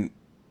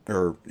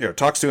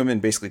talks to him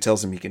and basically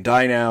tells him he can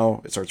die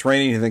now. It starts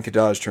raining, and then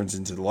Gadaj turns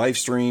into the live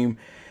stream.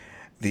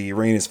 The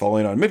rain is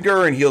falling on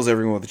Midgar and heals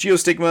everyone with the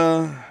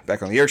Geostigma.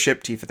 Back on the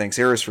airship, Tifa thanks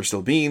Aerith for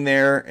still being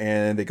there,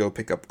 and they go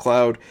pick up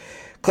Cloud.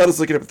 Cloud is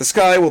looking up at the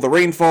sky while the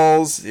rain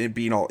falls, it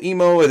being all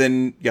emo, and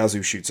then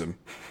Yazoo shoots him.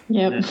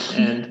 Yep.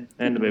 And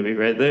the movie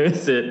right there.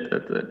 That's it.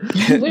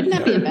 Wouldn't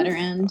that be a better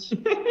end?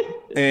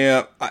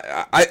 Yeah,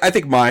 I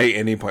think my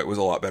ending point was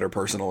a lot better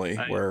personally,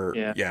 where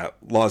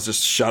Laws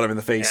just shot him in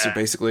the face,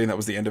 basically, and that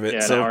was the end of it.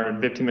 Yeah, an hour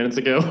and 15 minutes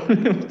ago.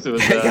 So it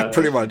was, yeah,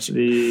 pretty much.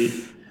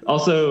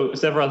 Also,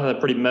 Sephiroth has a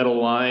pretty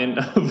metal line.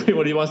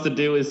 What he wants to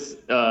do is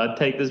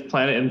take this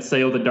planet and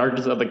sail the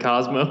darkness of the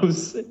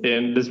cosmos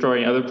and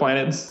destroying other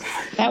planets.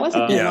 That was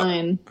a good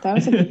line. That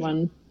was a good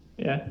one.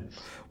 Yeah.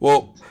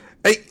 Well,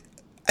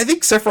 I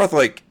think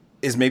Sephiroth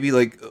is maybe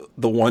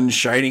the one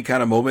shiny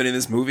kind of moment in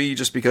this movie,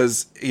 just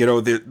because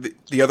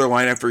the other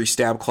line after he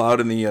stabbed Cloud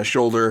in the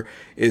shoulder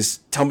is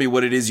 "Tell me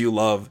what it is you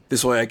love.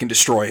 This way I can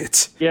destroy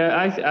it." Yeah,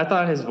 I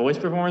thought his voice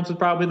performance was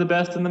probably the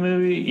best in the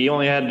movie. He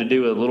only had to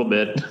do a little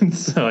bit,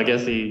 so I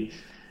guess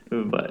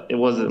but it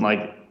wasn't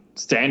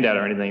standout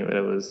or anything. But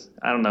it was,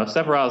 I don't know.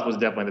 Sephiroth was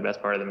definitely the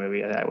best part of the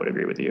movie. I would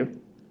agree with you.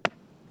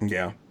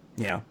 Yeah.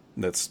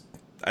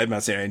 I'm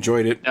not saying I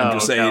enjoyed it. I'm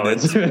just saying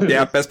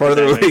best part of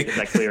the movie. Is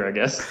that clear? I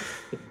guess.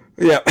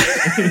 Yeah.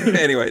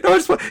 Anyway, I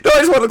just want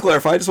to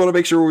clarify. I just want to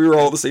make sure we were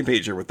all on the same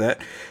page here with that.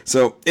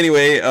 So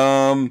anyway,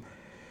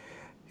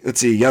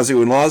 let's see.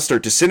 Yazoo and Laws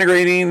start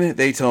disintegrating.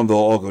 They tell them they'll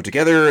all go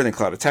together, and then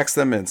Cloud attacks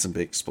them, and some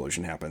big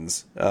explosion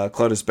happens.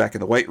 Cloud is back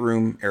in the White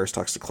Room. Aerith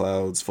talks to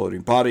Cloud's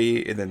floating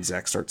body, and then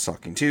Zack starts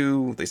talking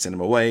too. They send him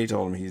away,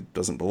 tell him he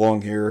doesn't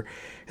belong here.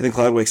 And then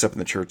Cloud wakes up in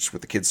the church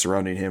with the kids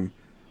surrounding him.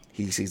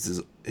 He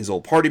sees his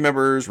old party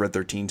members. Red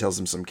 13 tells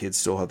him some kids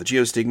still have the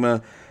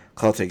Geostigma.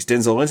 Cloud takes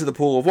Denzel into the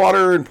pool of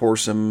water and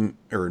pours some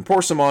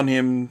on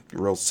him.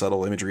 Real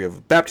subtle imagery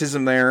of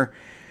baptism there.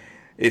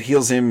 It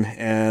heals him,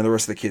 and the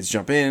rest of the kids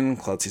jump in.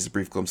 Cloud sees a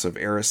brief glimpse of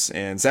Eris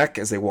and Zack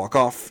as they walk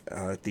off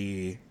at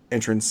the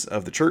entrance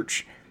of the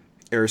church.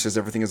 Eris says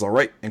everything is all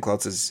right, and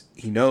Cloud says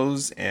he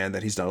knows and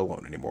that he's not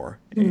alone anymore.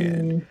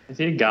 And is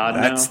he a god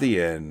now? That's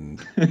the end.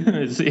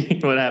 See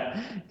what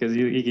happened? Because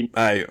he can.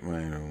 I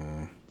don't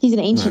know. He's an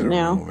ancient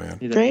now.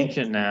 He's an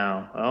ancient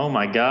now. Oh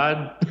my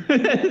god.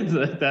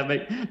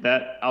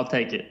 that I'll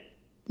take it.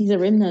 He's a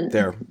remnant.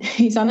 There.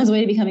 He's on his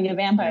way to becoming a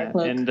vampire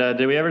cloak. And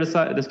did we ever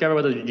discover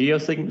what the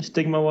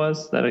geostigma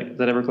was? That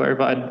ever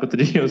clarified what the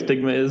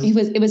geostigma is?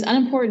 It was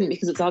unimportant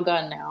because it's all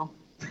gone now.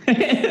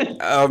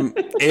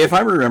 If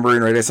I'm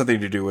remembering right, it has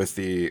something to do with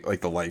the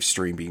live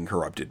stream being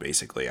corrupted,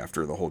 basically,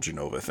 after the whole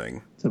Genova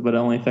thing. So, but it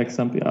only affects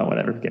some people. Oh,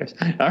 whatever, who cares?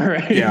 All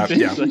right. Yeah.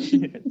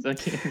 It's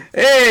okay.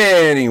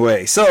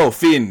 Anyway, so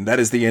Finn, that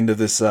is the end of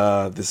this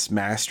this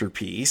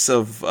masterpiece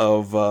of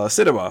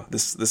cinema,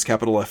 this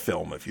capital F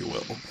film, if you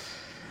will.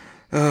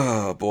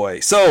 Oh boy.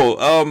 So,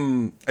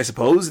 I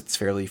suppose it's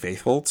fairly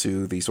faithful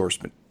to the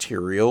source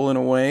material in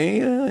a way.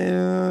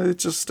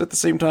 It's just at the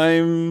same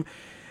time,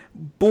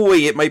 boy,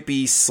 it might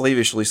be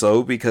slavishly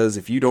so, because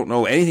if you don't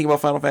know anything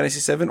about Final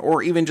Fantasy VII,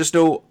 or even just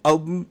know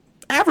an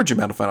average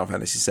amount of Final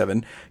Fantasy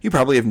VII, you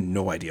probably have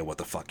no idea what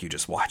the fuck you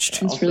just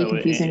watched. It's really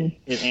confusing.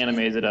 It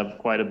animates it up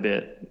quite a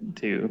bit,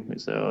 too.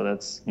 So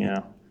that's,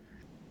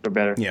 for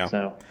better. Yeah.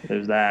 So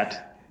there's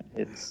that.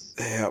 It's...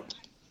 Yeah.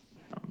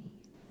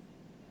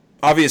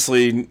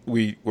 Obviously,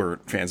 we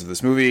were fans of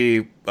this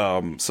movie,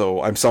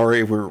 so I'm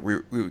sorry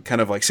we kind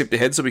of skipped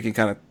ahead so we can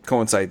kind of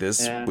coincide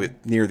this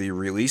with near the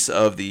release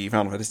of the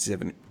Final Fantasy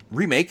VII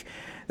remake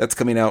that's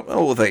coming out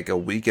with a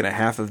week and a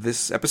half of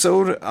this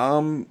episode.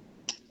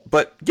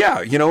 But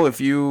yeah,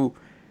 if you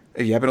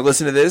happen to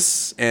listen to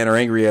this and are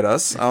angry at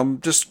us,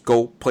 just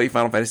go play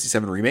Final Fantasy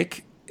VII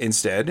remake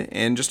instead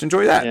and just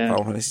enjoy that.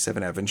 Final Fantasy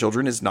VII Advent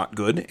Children is not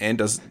good and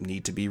does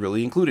need to be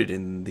really included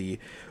in the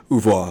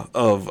oeuvre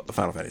of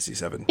Final Fantasy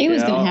VII. It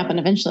was going to happen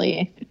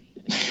eventually.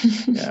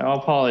 I'll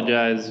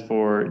apologize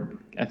for...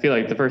 I feel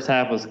like the first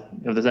half of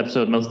this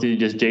episode mostly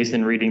just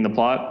Jason reading the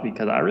plot,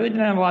 because I really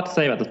didn't have a lot to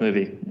say about this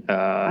movie.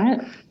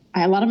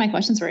 A lot of my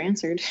questions were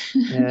answered.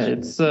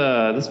 It's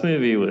this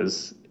movie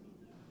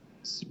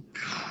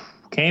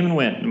came and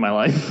went in my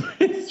life.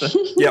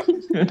 Yep.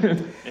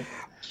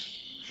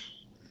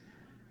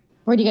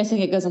 Where do you guys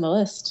think it goes on the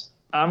list?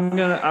 I'm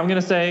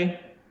gonna say,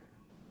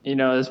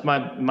 this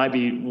might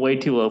be way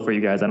too low for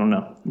you guys. I don't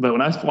know. But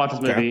when I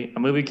watched this movie,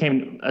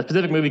 a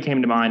specific movie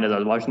came to mind as I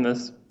was watching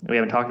this. We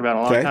haven't talked about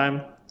in a long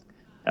time.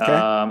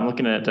 I'm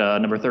looking at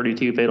number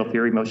 32, Fatal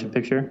Fury motion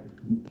picture.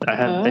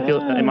 They feel,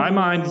 in my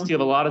mind, these two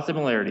have a lot of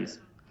similarities,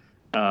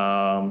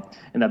 and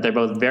that they're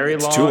both very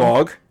long. Too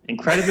long.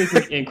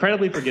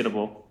 Incredibly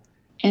forgettable,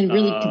 and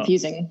really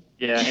confusing.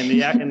 Yeah,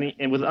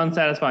 and with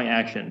unsatisfying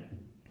action.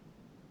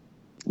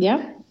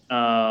 Yeah.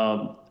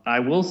 I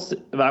will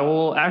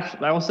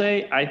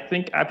say I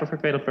think I prefer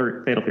Fatal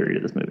Fury to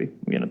this movie.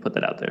 I'm gonna put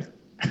that out there.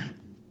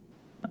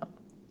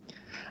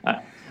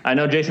 I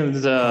know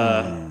Jason's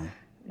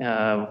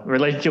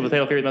relationship with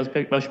Fatal Fury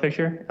motion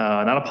picture.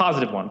 Not a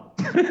positive one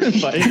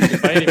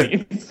by any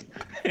means.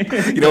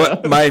 You know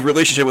what? My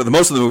relationship with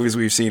most of the movies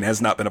we've seen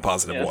has not been a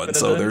positive one,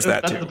 so there's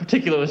that too. That's a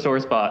particular sore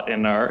spot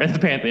in the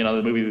pantheon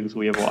of the movies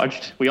we have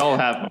watched. We all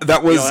have.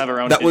 That was we all have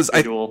our own that was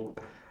individual.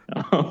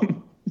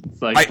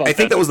 I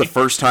think that was the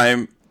first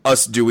time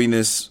us doing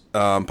this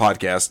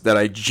podcast that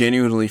I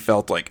genuinely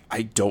felt like,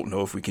 I don't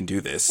know if we can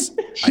do this.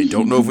 I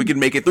don't know if we can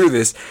make it through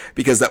this,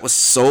 because that was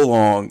so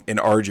long and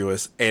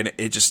arduous, and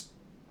it just,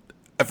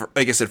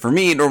 like I said, for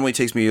me, it normally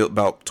takes me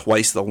about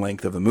twice the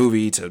length of a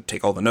movie to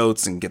take all the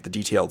notes and get the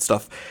detailed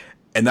stuff.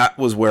 And that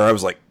was where I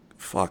was like,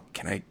 fuck,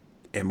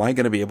 am I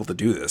going to be able to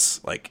do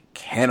this? Like,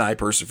 can I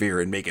persevere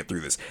and make it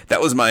through this?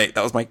 That was my,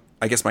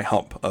 I guess, my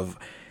hump of,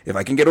 if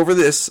I can get over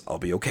this, I'll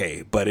be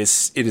okay. But it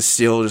is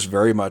still just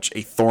very much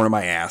a thorn in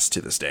my ass to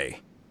this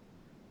day.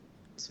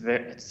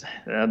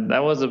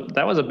 That was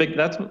a big.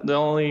 That's the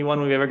only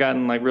one we've ever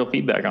gotten like real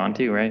feedback on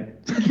too, right?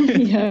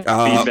 Yeah.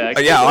 Feedback.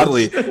 Yeah,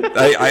 oddly,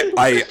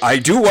 I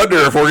do wonder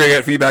if we're gonna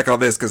get feedback on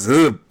this, because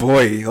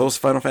boy, those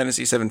Final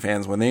Fantasy VII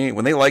fans, when they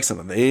like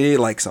something, they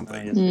like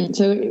something.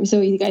 So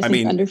you guys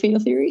think under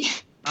Fatal Fury?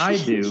 I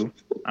do.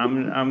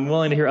 I'm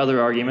willing to hear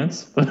other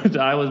arguments, but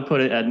I would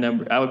put it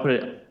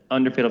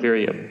under Fatal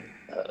Fury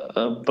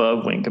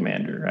above Wing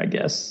Commander, I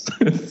guess.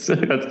 So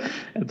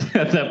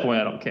at that point,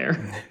 I don't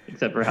care.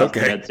 Except for House of the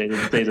Dead stays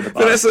at the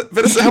bottom.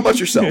 Vanessa, how about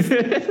yourself?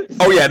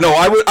 Oh yeah, no,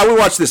 I would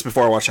watch this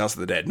before I watch House of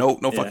the Dead. No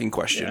fucking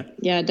question.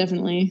 Yeah,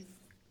 definitely.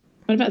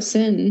 What about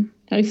Sin?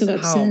 How do you feel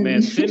about Sin? Oh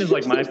man, Sin is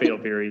like my Fatal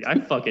Fury. I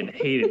fucking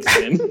hated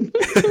Sin.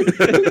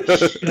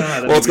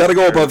 Well, it's got to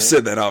go above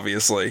Sin then,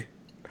 obviously.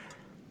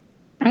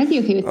 I'd be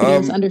okay with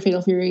putting this under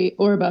Fatal Fury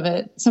or above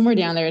it. Somewhere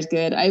down there is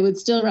good. I would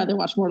still rather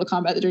watch Mortal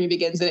Kombat: The Journey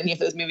Begins than any of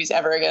those movies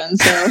ever again.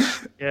 So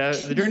yeah,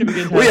 The Journey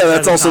Begins. Well,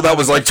 yeah, that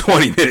was like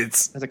 20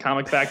 minutes. There's a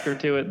comic factor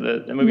to it.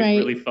 The movie's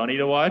really funny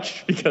to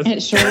watch because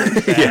it's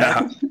short.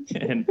 Yeah,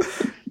 and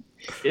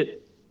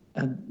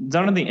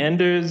Dawn of the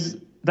Enders.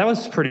 That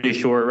was pretty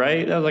short,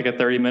 right? That was like a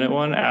 30-minute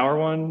one, hour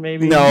one,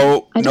 maybe?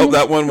 No,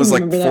 that one was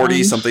like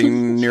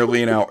 40-something,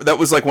 nearly an hour. That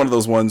was like one of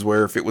those ones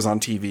where if it was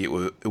on TV,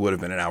 it would have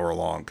been an hour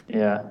long.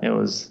 Yeah, it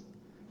was.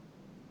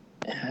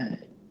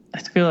 I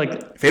feel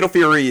like Fatal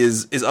Fury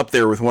is up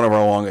there with one of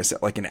our longest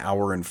at like an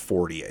hour and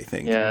 40, I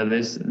think. Yeah,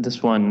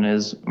 this one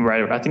is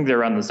right. I think they're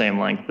around the same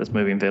length, this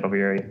movie and Fatal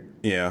Fury.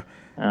 Yeah.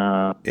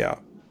 Yeah.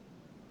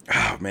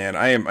 Oh, man,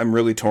 I'm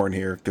really torn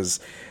here because,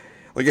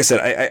 like I said,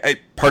 I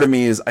part of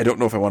me is I don't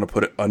know if I want to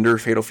put it under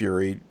Fatal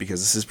Fury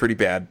because this is pretty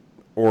bad,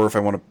 or if I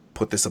want to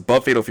put this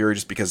above Fatal Fury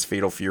just because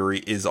Fatal Fury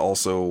is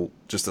also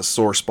just a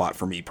sore spot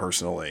for me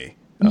personally.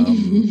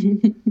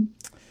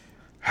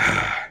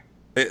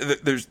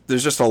 There's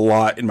just a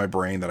lot in my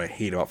brain that I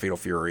hate about Fatal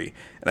Fury,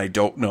 and I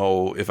don't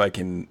know if I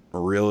can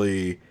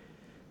really.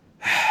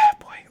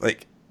 Boy,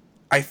 like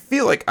I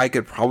feel like I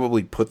could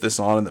probably put this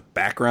on in the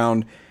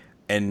background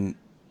and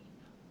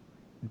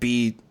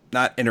be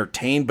not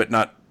entertained, but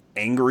not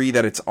angry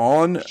that it's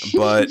on.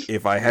 But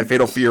if I had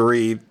Fatal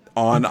Fury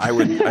on, I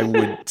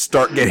would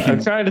start getting.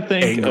 I'm trying to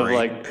think angry. of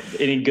like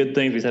any good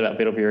things we said about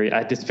Fatal Fury.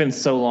 It's been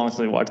so long since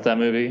we watched that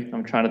movie.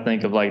 I'm trying to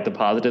think of like the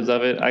positives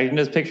of it. I can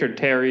just picture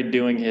Terry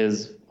doing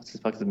his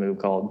what's his move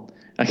called?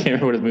 I can't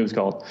remember what his move's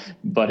called,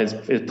 but his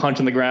punch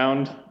in the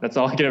ground. That's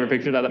all I can ever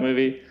picture out of that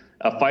movie.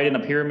 A fight in a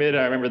pyramid.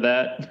 I remember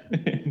that.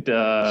 And,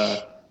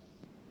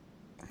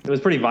 it was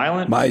pretty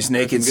violent. Mi's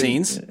naked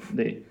scenes.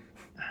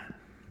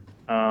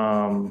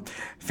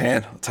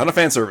 A ton of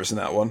fan service in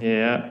that one.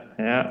 Yeah.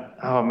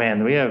 Oh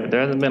man, there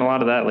hasn't been a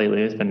lot of that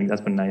lately.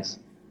 That's been nice.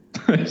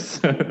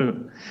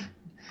 So,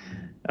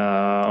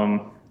 I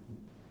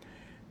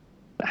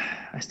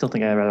still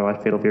think I'd rather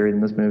watch Fatal Fury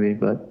than this movie,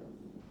 but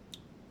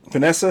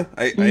Vanessa,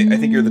 I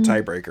think you're the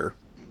tiebreaker.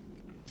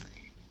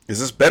 Is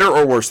this better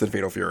or worse than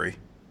Fatal Fury?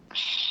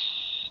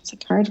 It's a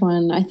hard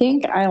one. I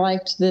think I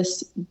liked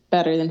this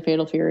better than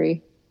Fatal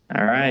Fury.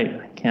 All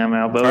right, Cam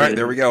outvoted. All right,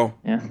 there we go.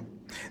 Yeah.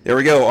 There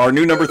we go. Our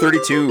new number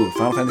 32,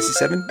 Final Fantasy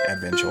VII,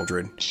 Advent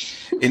Children.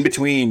 In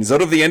between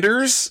Zone of the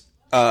Enders,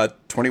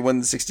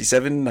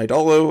 2167,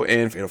 Nidalo,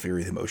 and Fatal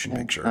Fury, the motion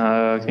picture.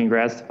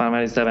 Congrats to Final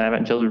Fantasy VII,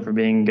 Advent Children for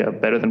being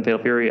better than Fatal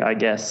Fury, I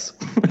guess.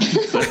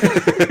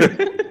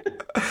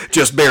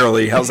 Just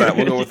barely. How's that?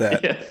 We'll go with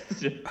that. Yes.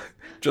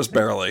 Just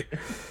barely.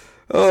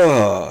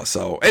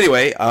 So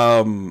anyway,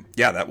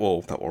 that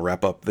will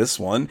wrap up this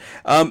one.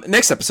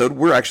 Next episode,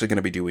 we're actually going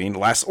to be doing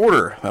Last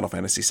Order, Final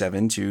Fantasy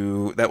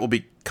VII.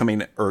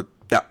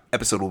 That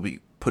episode will be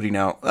putting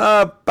out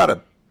about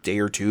a day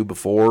or two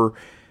before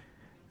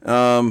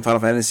Final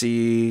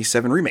Fantasy VII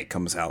Remake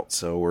comes out.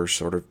 So we're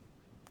sort of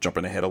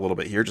jumping ahead a little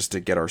bit here just to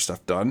get our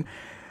stuff done.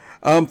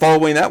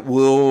 Following that,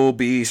 we'll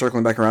be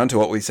circling back around to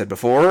what we said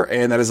before,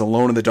 and that is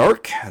Alone in the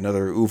Dark,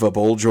 another Uva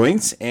Bowl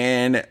joint,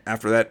 and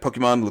after that,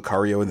 Pokemon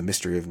Lucario and the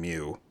Mystery of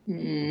Mew.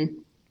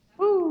 Mew,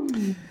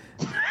 Mew.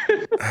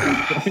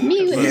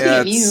 We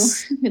like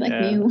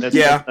Mew. That's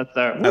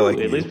our, I like at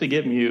Mew. least we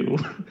get Mew.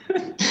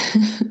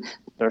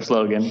 That's our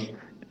slogan.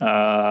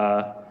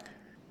 Yeah,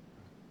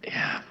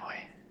 boy.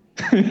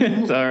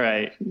 It's all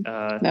right.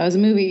 That was a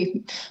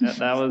movie.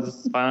 That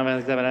was Final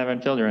Fantasy VII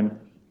Advent Children.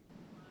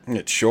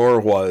 It sure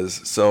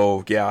was.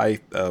 So, yeah, I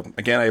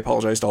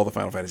apologize to all the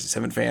Final Fantasy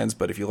VII fans,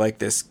 but if you like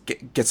this,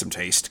 get some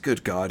taste.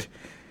 Good God.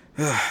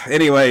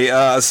 Anyway,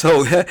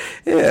 so, yeah,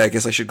 I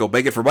guess I should go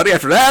beg it for money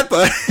after that,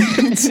 but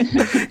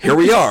here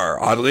we are,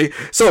 oddly.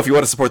 So if you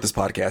want to support this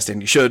podcast,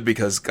 and you should,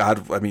 because,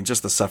 God, I mean,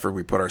 just the suffering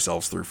we put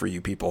ourselves through for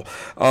you people,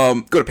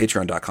 go to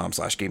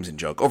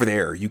patreon.com/gamesandjunk. Over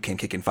there, you can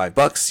kick in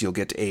 $5. You'll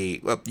get you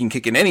can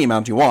kick in any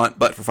amount you want,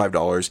 but for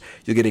 $5,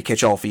 you'll get a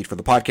catch-all feed for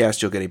the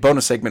podcast. You'll get a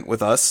bonus segment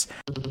with us.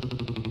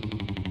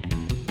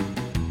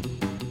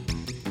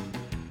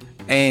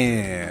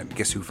 And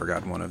guess who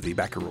forgot one of the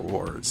backer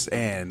rewards?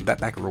 And that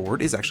backer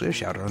reward is actually a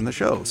shout out on the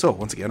show. So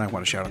once again, I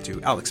want to shout out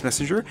to Alex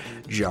Messenger,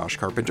 Josh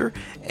Carpenter,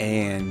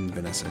 and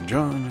Vanessa and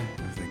John.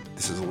 I think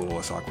this is a little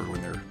less awkward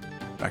when they're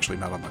actually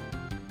not on the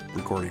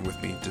recording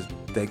with me to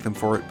thank them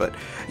for it. But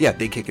yeah,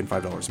 they kick in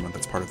 $5 a month.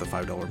 That's part of the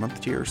 $5 a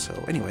month tier. So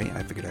anyway,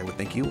 I figured I would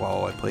thank you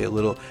while I play a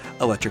little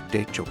Electric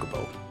Day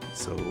Chocobo.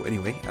 So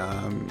anyway,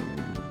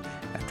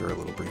 after a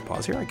little brief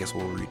pause here, I guess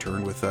we'll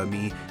return with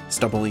me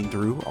stumbling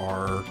through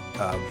our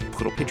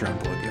little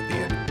Patreon plug at the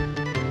end.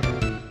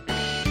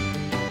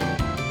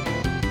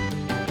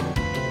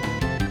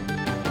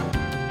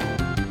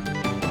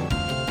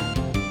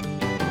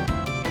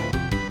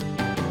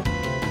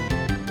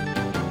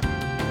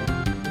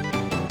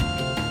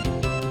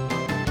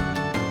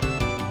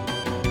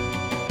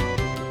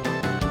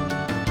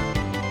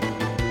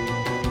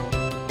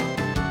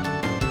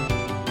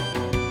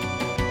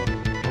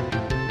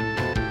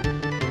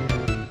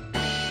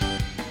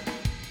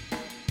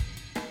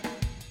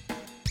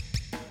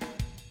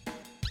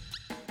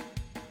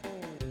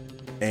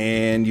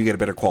 And you get a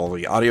better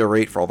quality audio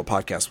rate for all the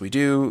podcasts we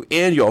do,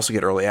 and you also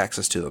get early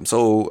access to them.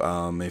 So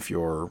if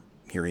you're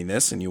hearing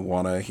this and you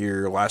want to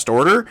hear Last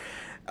Order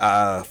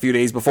a few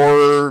days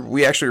before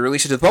we actually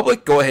release it to the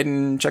public, go ahead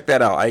and check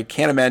that out. I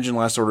can't imagine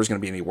Last Order is going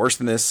to be any worse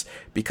than this,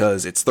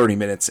 because it's 30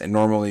 minutes, and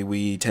normally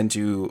we tend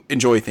to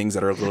enjoy things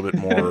that are a little bit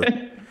more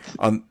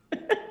on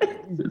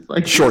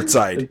short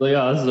side. It's like,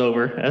 oh, this is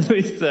over. At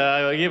least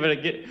I give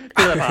it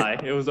a high.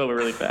 It was over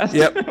really fast.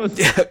 Yep.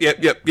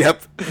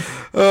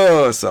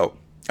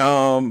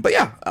 But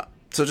yeah,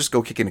 so just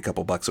go kick in a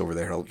couple bucks over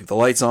there. It'll keep the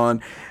lights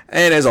on.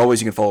 And as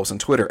always, you can follow us on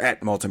Twitter at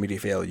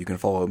MultimediaFail. You can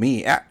follow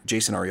me at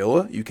Jason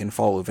Ariola. You can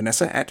follow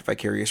Vanessa at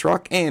Vicarious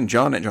Rock, and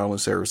John at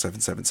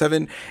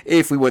JohnLucero777.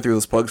 If we went through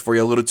those plugs for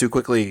you a little too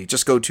quickly,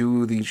 just go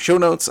to the show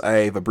notes.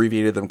 I've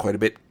abbreviated them quite a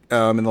bit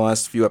in the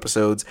last few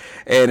episodes,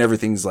 and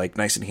everything's like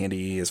nice and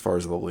handy as far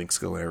as the links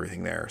go and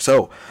everything there.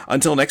 So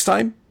until next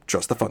time,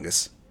 trust the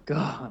fungus.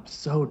 God, I'm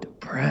so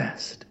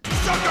depressed.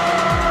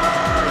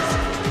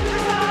 Suckers!